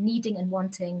between needing and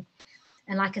wanting.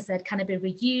 And like I said, can it be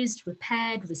reused,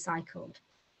 repaired, recycled?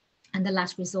 And the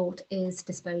last resort is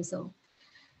disposal.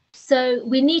 So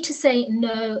we need to say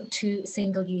no to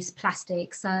single-use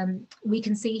plastics. We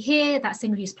can see here that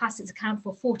single-use plastics account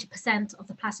for 40% of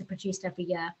the plastic produced every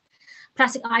year.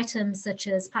 Plastic items such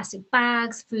as plastic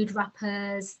bags, food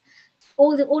wrappers,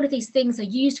 all of these things are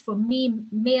used for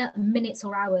mere minutes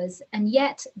or hours, and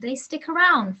yet they stick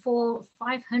around for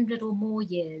 500 or more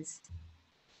years.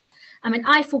 I mean,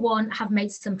 I, for one, have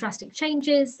made some drastic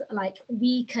changes. Like,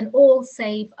 we can all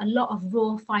save a lot of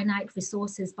raw finite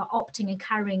resources by opting and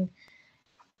carrying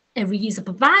a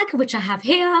reusable bag, which I have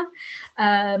here,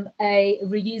 a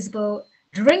reusable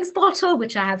drinks bottle,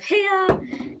 which I have here.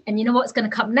 And you know what's going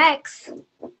to come next?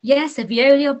 Yes, a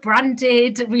Veolia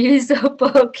branded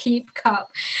reusable keep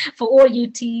cup for all you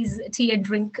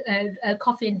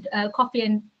coffee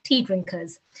and tea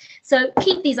drinkers. So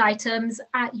keep these items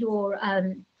at your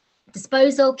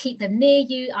disposal, keep them near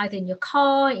you, either in your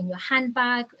car, in your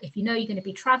handbag. If you know you're going to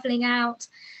be traveling out,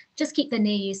 just keep them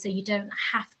near you so you don't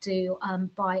have to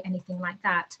buy anything like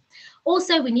that.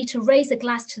 Also, we need to raise a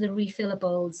glass to the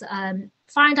refillables.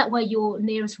 Find out where your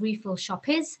nearest refill shop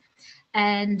is,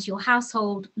 and your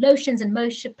household lotions and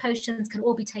potions can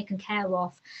all be taken care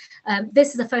of.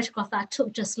 This is a photograph that I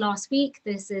took just last week.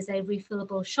 This is a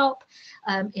refillable shop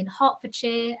in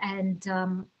Hertfordshire, and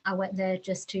I went there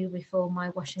just to refill my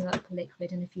washing up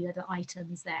liquid and a few other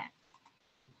items there.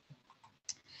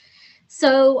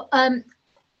 So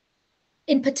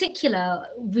in particular,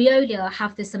 Veolia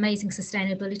have this amazing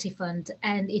sustainability fund,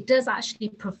 and it does actually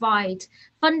provide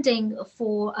funding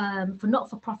for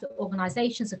not-for-profit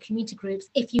organisations or community groups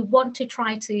if you want to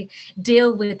try to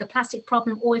deal with the plastic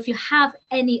problem, or if you have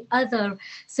any other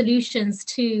solutions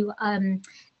to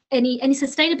any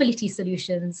sustainability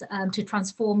solutions to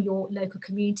transform your local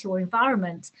community or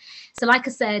environment. So like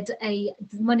I said,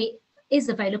 money is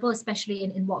available, especially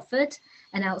in Watford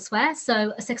and elsewhere.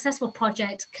 So a successful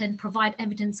project can provide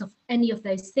evidence of any of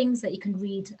those things that you can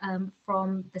read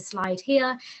from the slide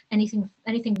here, anything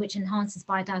which enhances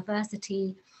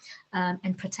biodiversity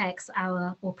and protects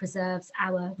or preserves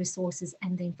our resources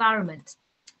and the environment.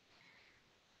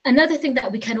 Another thing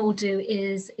that we can all do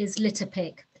is litter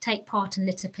pick, take part in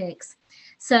litter picks.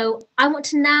 So I want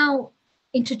to now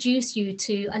introduce you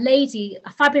to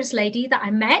a fabulous lady that I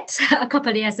met a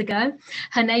couple of years ago.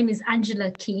 Her name is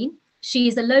Angela Keane. She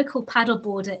is a local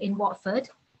paddleboarder in Watford,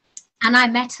 and I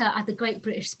met her at the Great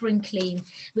British Spring Clean,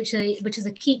 which is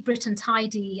a Keep Britain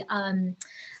Tidy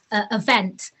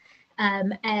event,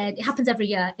 and it happens every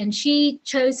year. And she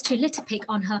chose to litter pick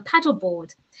on her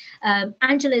paddleboard.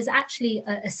 Angela is actually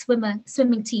a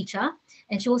swimming teacher,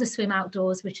 and she also swim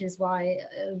outdoors, which is why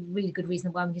a really good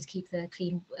reason why we need to keep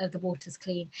the waters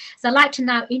clean. So I'd like to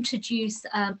now introduce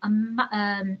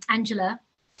Angela.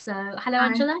 So hello, Hi.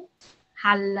 Angela.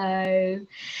 Hello,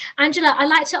 Angela. I'd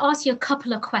like to ask you a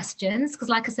couple of questions because,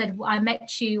 like I said, I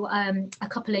met you a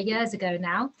couple of years ago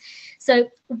now. So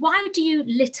why do you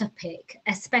litter pick,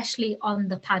 especially on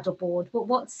the paddleboard?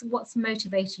 What's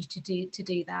motivated you to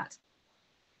do that?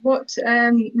 What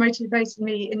motivated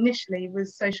me initially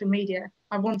was social media.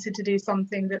 I wanted to do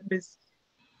something that was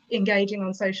engaging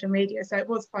on social media, so it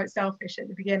was quite selfish at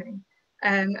the beginning.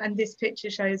 And this picture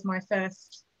shows my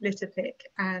first litter pick,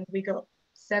 and we got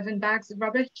 7 bags of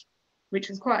rubbish, which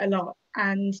was quite a lot,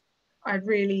 and I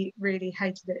really, really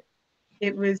hated it.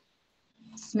 It was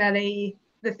smelly.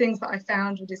 The things that I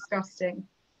found were disgusting.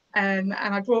 And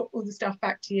I brought all the stuff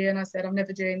back to you and I said, I'm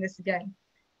never doing this again.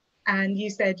 And you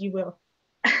said you will.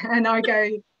 And I go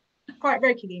quite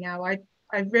regularly now. I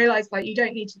realised like you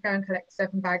don't need to go and collect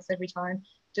 7 bags every time.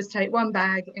 Just take 1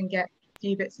 bag and get a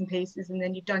few bits and pieces, and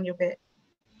then you've done your bit.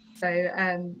 So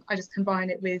I just combine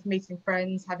it with meeting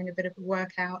friends, having a bit of a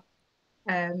workout,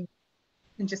 and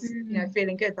just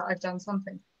feeling good that I've done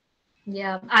something.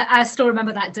 Yeah, I still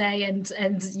remember that day, and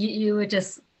you were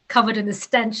just covered in the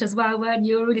stench as well, weren't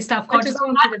you? You were really self-conscious. I just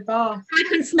wanted a bath. I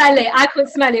couldn't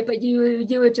smell it, but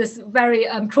you were just very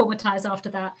traumatized after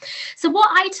that. So what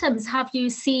items have you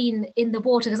seen in the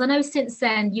water? Because I know since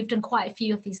then you've done quite a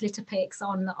few of these litter picks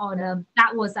on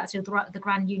that was actually the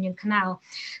Grand Union Canal.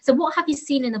 So what have you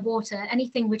seen in the water?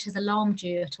 Anything which has alarmed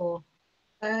you at all?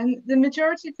 The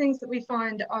majority of things that we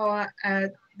find are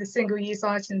the single-use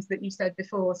items that you said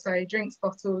before, so drinks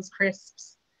bottles,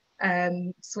 crisps,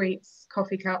 sweets,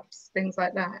 coffee cups, things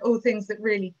like that. All things that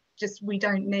really just we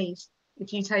don't need.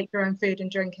 If you take your own food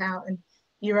and drink out and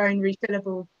your own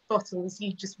refillable bottles,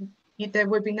 there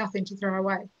would be nothing to throw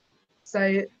away.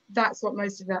 So that's what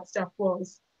most of that stuff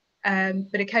was.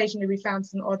 But occasionally we found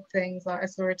some odd things, like I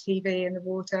saw a TV in the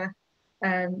water.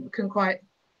 Couldn't quite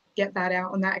get that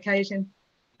out on that occasion.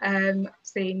 I've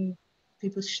seen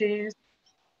people's shoes,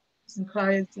 some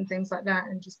clothes and things like that,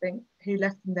 and just think, who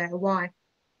left them there? Why?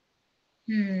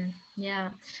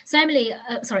 Yeah. So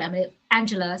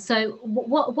Angela, so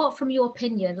what from your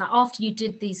opinion, like after you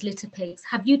did these litter picks,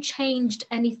 have you changed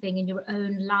anything in your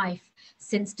own life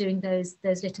since doing those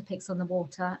litter picks on the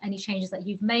water? Any changes that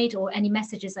you've made, or any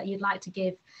messages that you'd like to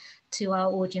give to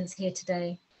our audience here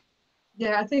today?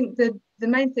 Yeah, I think the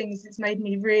main thing is it's made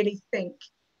me really think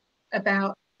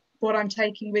about what I'm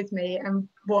taking with me and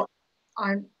what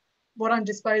I'm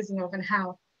disposing of and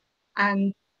how.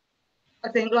 And I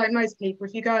think, like most people,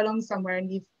 if you go along somewhere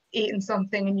and you've eaten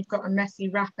something and you've got a messy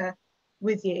wrapper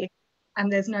with you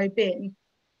and there's no bin,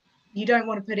 you don't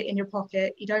want to put it in your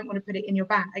pocket, you don't want to put it in your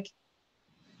bag.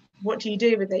 What do you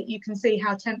do with it? You can see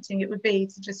how tempting it would be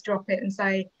to just drop it and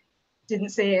say, didn't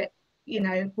see it,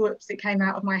 whoops, it came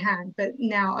out of my hand. But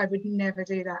now I would never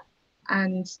do that.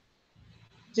 And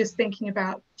just thinking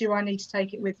about, do I need to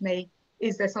take it with me?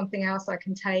 Is there something else I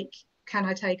can take? Can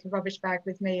I take a rubbish bag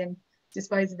with me and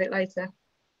dispose of it later?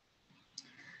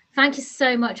 Thank you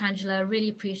so much, Angela. I really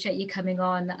appreciate you coming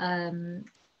on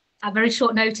at very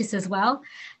short notice as well.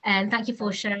 And thank you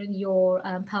for sharing your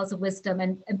pearls of wisdom.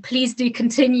 And please do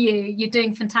continue. You're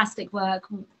doing fantastic work.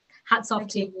 Hats off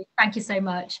to you. Thank you so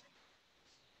much.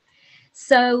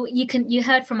 So you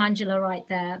heard from Angela right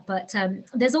there, but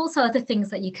there's also other things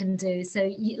that you can do.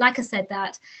 So like I said,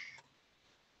 that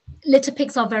litter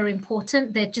picks are very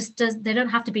important. They don't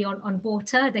have to be on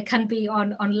water. They can be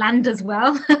on land as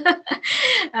well.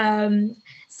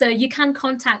 So you can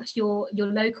contact your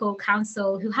local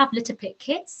council who have litter pick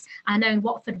kits. I know in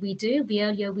Watford we do.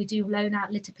 Veolia, we do loan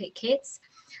out litter pick kits.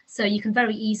 So you can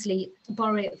very easily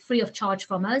borrow it free of charge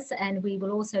from us, and we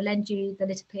will also lend you the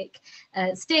litter pick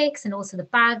sticks and also the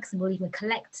bags, and we'll even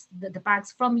collect the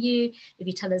bags from you if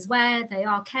you tell us where they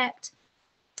are kept.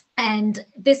 And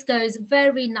this goes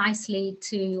very nicely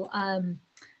to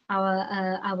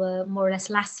our more or less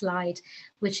last slide,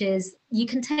 which is you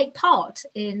can take part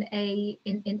in a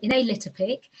litter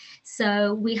pick.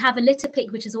 So we have a litter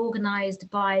pick which is organised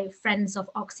by Friends of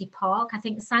Oxley Park. I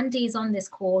think Sandy is on this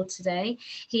call today.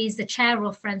 He's the chair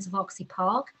of Friends of Oxley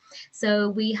Park. So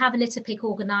we have a litter pick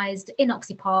organised in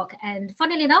Oxley Park, and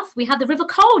funnily enough, we have the River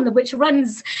Colne which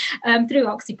runs through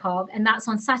Oxley Park, and that's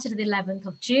on Saturday the 11th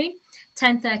of June,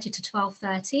 10:30 to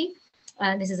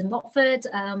 12:30. This is in Watford.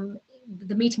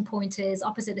 The meeting point is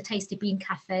opposite the Tasty Bean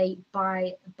Cafe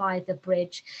by the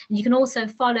bridge. And you can also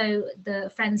follow the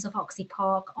Friends of Oxley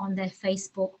Park on their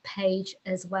Facebook page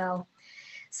as well.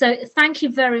 So thank you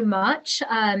very much.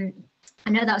 I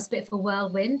know that was a bit of a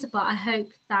whirlwind, but I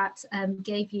hope that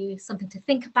gave you something to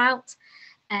think about.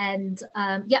 And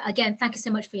yeah, again, thank you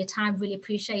so much for your time. Really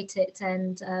appreciate it.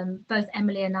 And both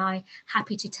Emily and I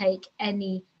happy to take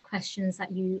any questions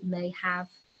that you may have.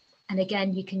 And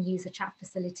again, you can use the chat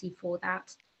facility for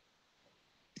that.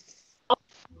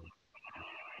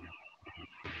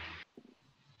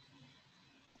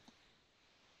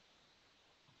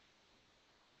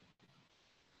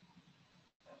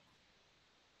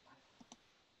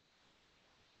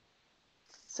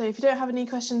 So if you don't have any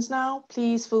questions now,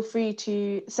 please feel free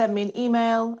to send me an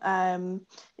email.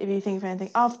 If you think of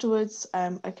anything afterwards,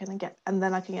 I can get an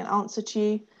answer to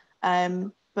you.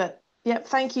 But yeah,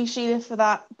 thank you, Sheila, for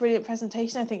that brilliant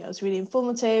presentation. I think it was really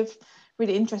informative,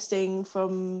 really interesting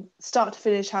from start to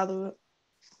finish, how the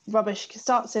rubbish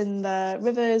starts in the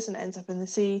rivers and ends up in the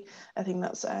sea. I think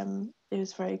that's it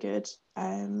was very good.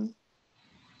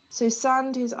 So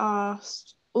Sandy's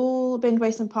asked, all bin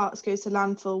waste and parks goes to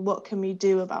landfill. What can we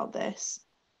do about this?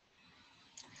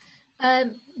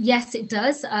 Yes, it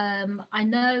does. I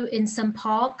know in some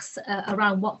parks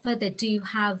around Watford, they do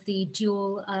have the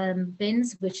dual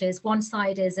bins, which is one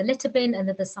side is a litter bin and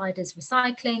the other side is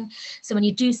recycling. So when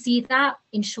you do see that,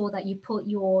 ensure that you put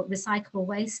your recyclable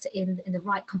waste in the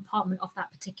right compartment of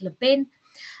that particular bin.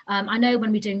 I know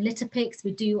when we're doing litter picks,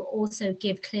 we do also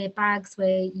give clear bags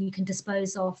where you can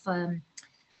dispose of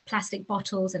plastic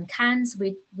bottles and cans.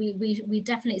 We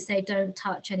definitely say don't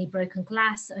touch any broken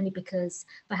glass, only because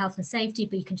for health and safety,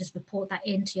 but you can just report that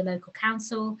into your local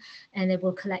council and they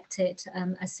will collect it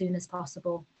as soon as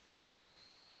possible.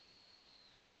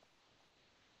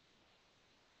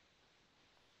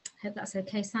 Hope that's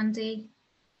okay, Sandy.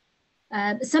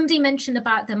 Somebody mentioned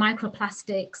about the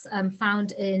microplastics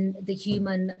found in the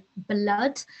human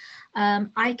blood.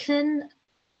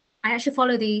 I actually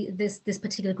follow this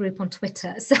particular group on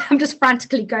Twitter, so I'm just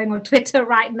frantically going on Twitter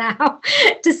right now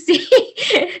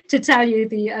to tell you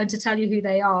who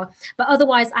they are. But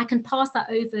otherwise, I can pass that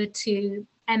over to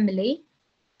Emily.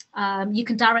 You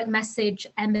can direct message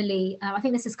Emily. I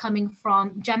think this is coming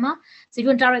from Gemma. So if you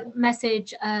want to direct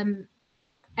message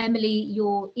Emily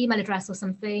your email address or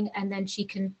something, and then she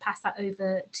can pass that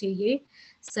over to you.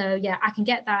 So yeah, I can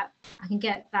get that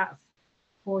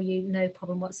for you, no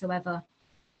problem whatsoever.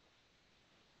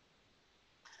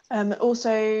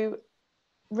 Also,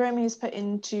 Romy has put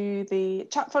into the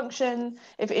chat function,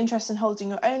 if you're interested in holding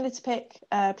your own litter pick,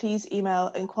 please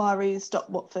email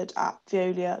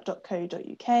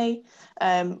inquiries.watford@veolia.co.uk.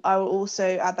 I will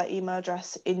also add that email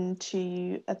address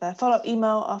into the follow-up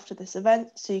email after this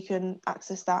event, so you can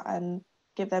access that and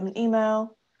give them an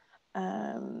email.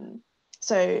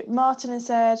 So Martin has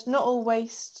said, not all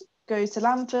waste goes to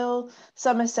landfill.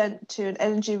 Some are sent to an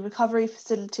energy recovery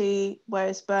facility where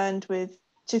it's burned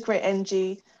to create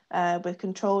energy with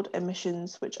controlled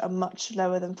emissions, which are much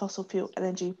lower than fossil fuel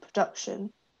energy production.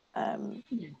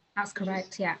 Yeah, that's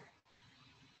correct, yeah.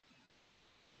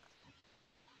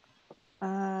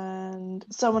 And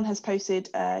someone has posted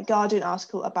a Guardian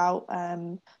article about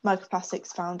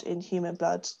microplastics found in human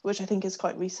blood, which I think is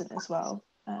quite recent as well.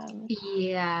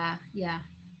 Yeah,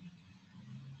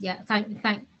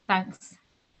 thanks.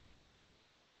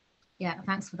 Yeah,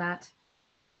 thanks for that.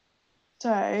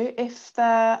 So if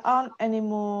there aren't any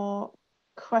more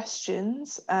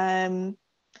questions,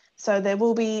 so there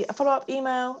will be a follow-up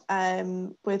email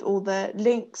with all the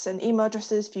links and email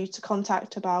addresses for you to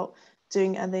contact about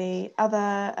doing any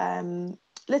other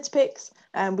litter picks.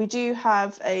 We do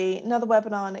have another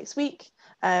webinar next week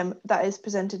that is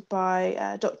presented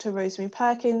by Dr. Rosemary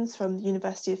Perkins from the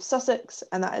University of Sussex,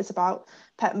 and that is about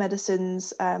pet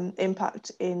medicine's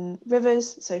impact in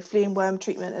rivers, so flea and worm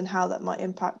treatment and how that might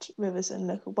impact rivers and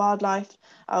local wildlife.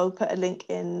 I'll put a link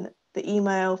in the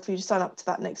email for you to sign up to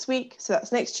that next week. So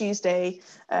that's next Tuesday,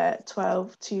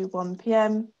 12 to 1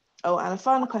 p.m. Oh, and a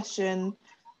final question.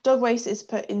 Dog waste is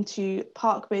put into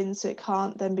park bins, so it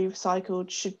can't then be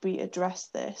recycled. Should we address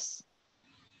this?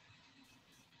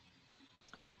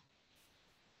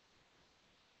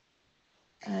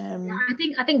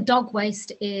 I think dog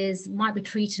waste might be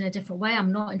treated in a different way.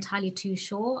 I'm not entirely too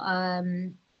sure.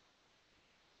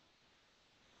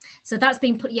 So that's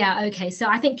been put. Yeah, okay. So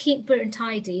I think Keep Britain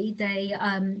Tidy. They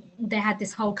had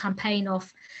this whole campaign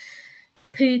of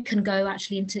poo can go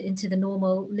actually into the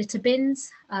normal litter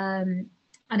bins. And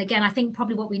again, I think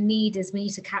probably what we need is we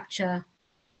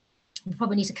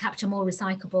probably need to capture more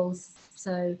recyclables.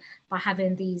 So by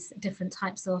having these different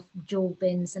types of dual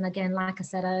bins, and again, like I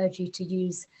said, I urge you to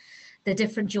use the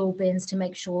different dual bins to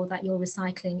make sure that your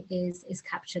recycling is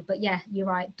captured. But yeah, you're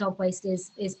right, dog waste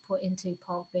is put into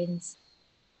park bins.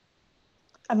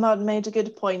 And Martin made a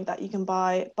good point that you can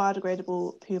buy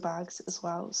biodegradable poo bags as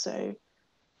well. So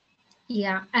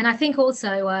yeah, and I think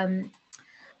also,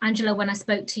 Angela, when I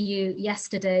spoke to you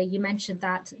yesterday, you mentioned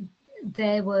that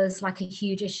there was like a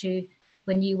huge issue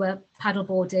when you were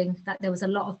paddleboarding, that there was a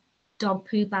lot of dog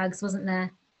poo bags, wasn't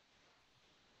there?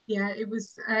 Yeah, it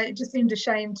was. It just seemed a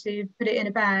shame to put it in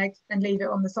a bag and leave it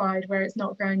on the side where it's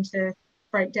not going to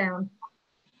break down.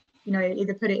 You know,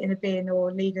 either put it in a bin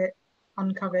or leave it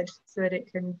uncovered so that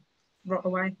it can rot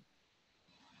away.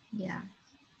 Yeah.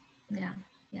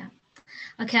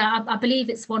 Okay, I believe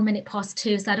it's 1 minute past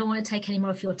 2, so I don't want to take any more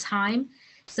of your time.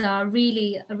 So I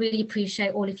really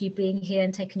appreciate all of you being here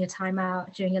and taking your time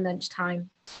out during your lunchtime.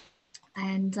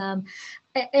 And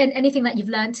anything that you've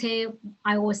learned here,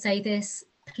 I always say this,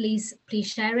 please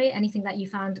share it. Anything that you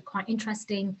found quite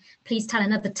interesting, please tell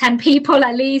another 10 people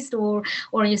at least, or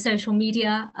on your social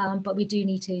media. But we do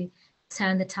need to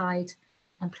turn the tide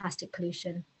on plastic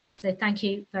pollution. So thank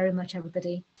you very much,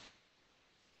 everybody.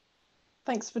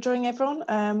 Thanks for joining, everyone.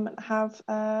 Have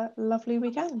a lovely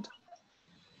weekend.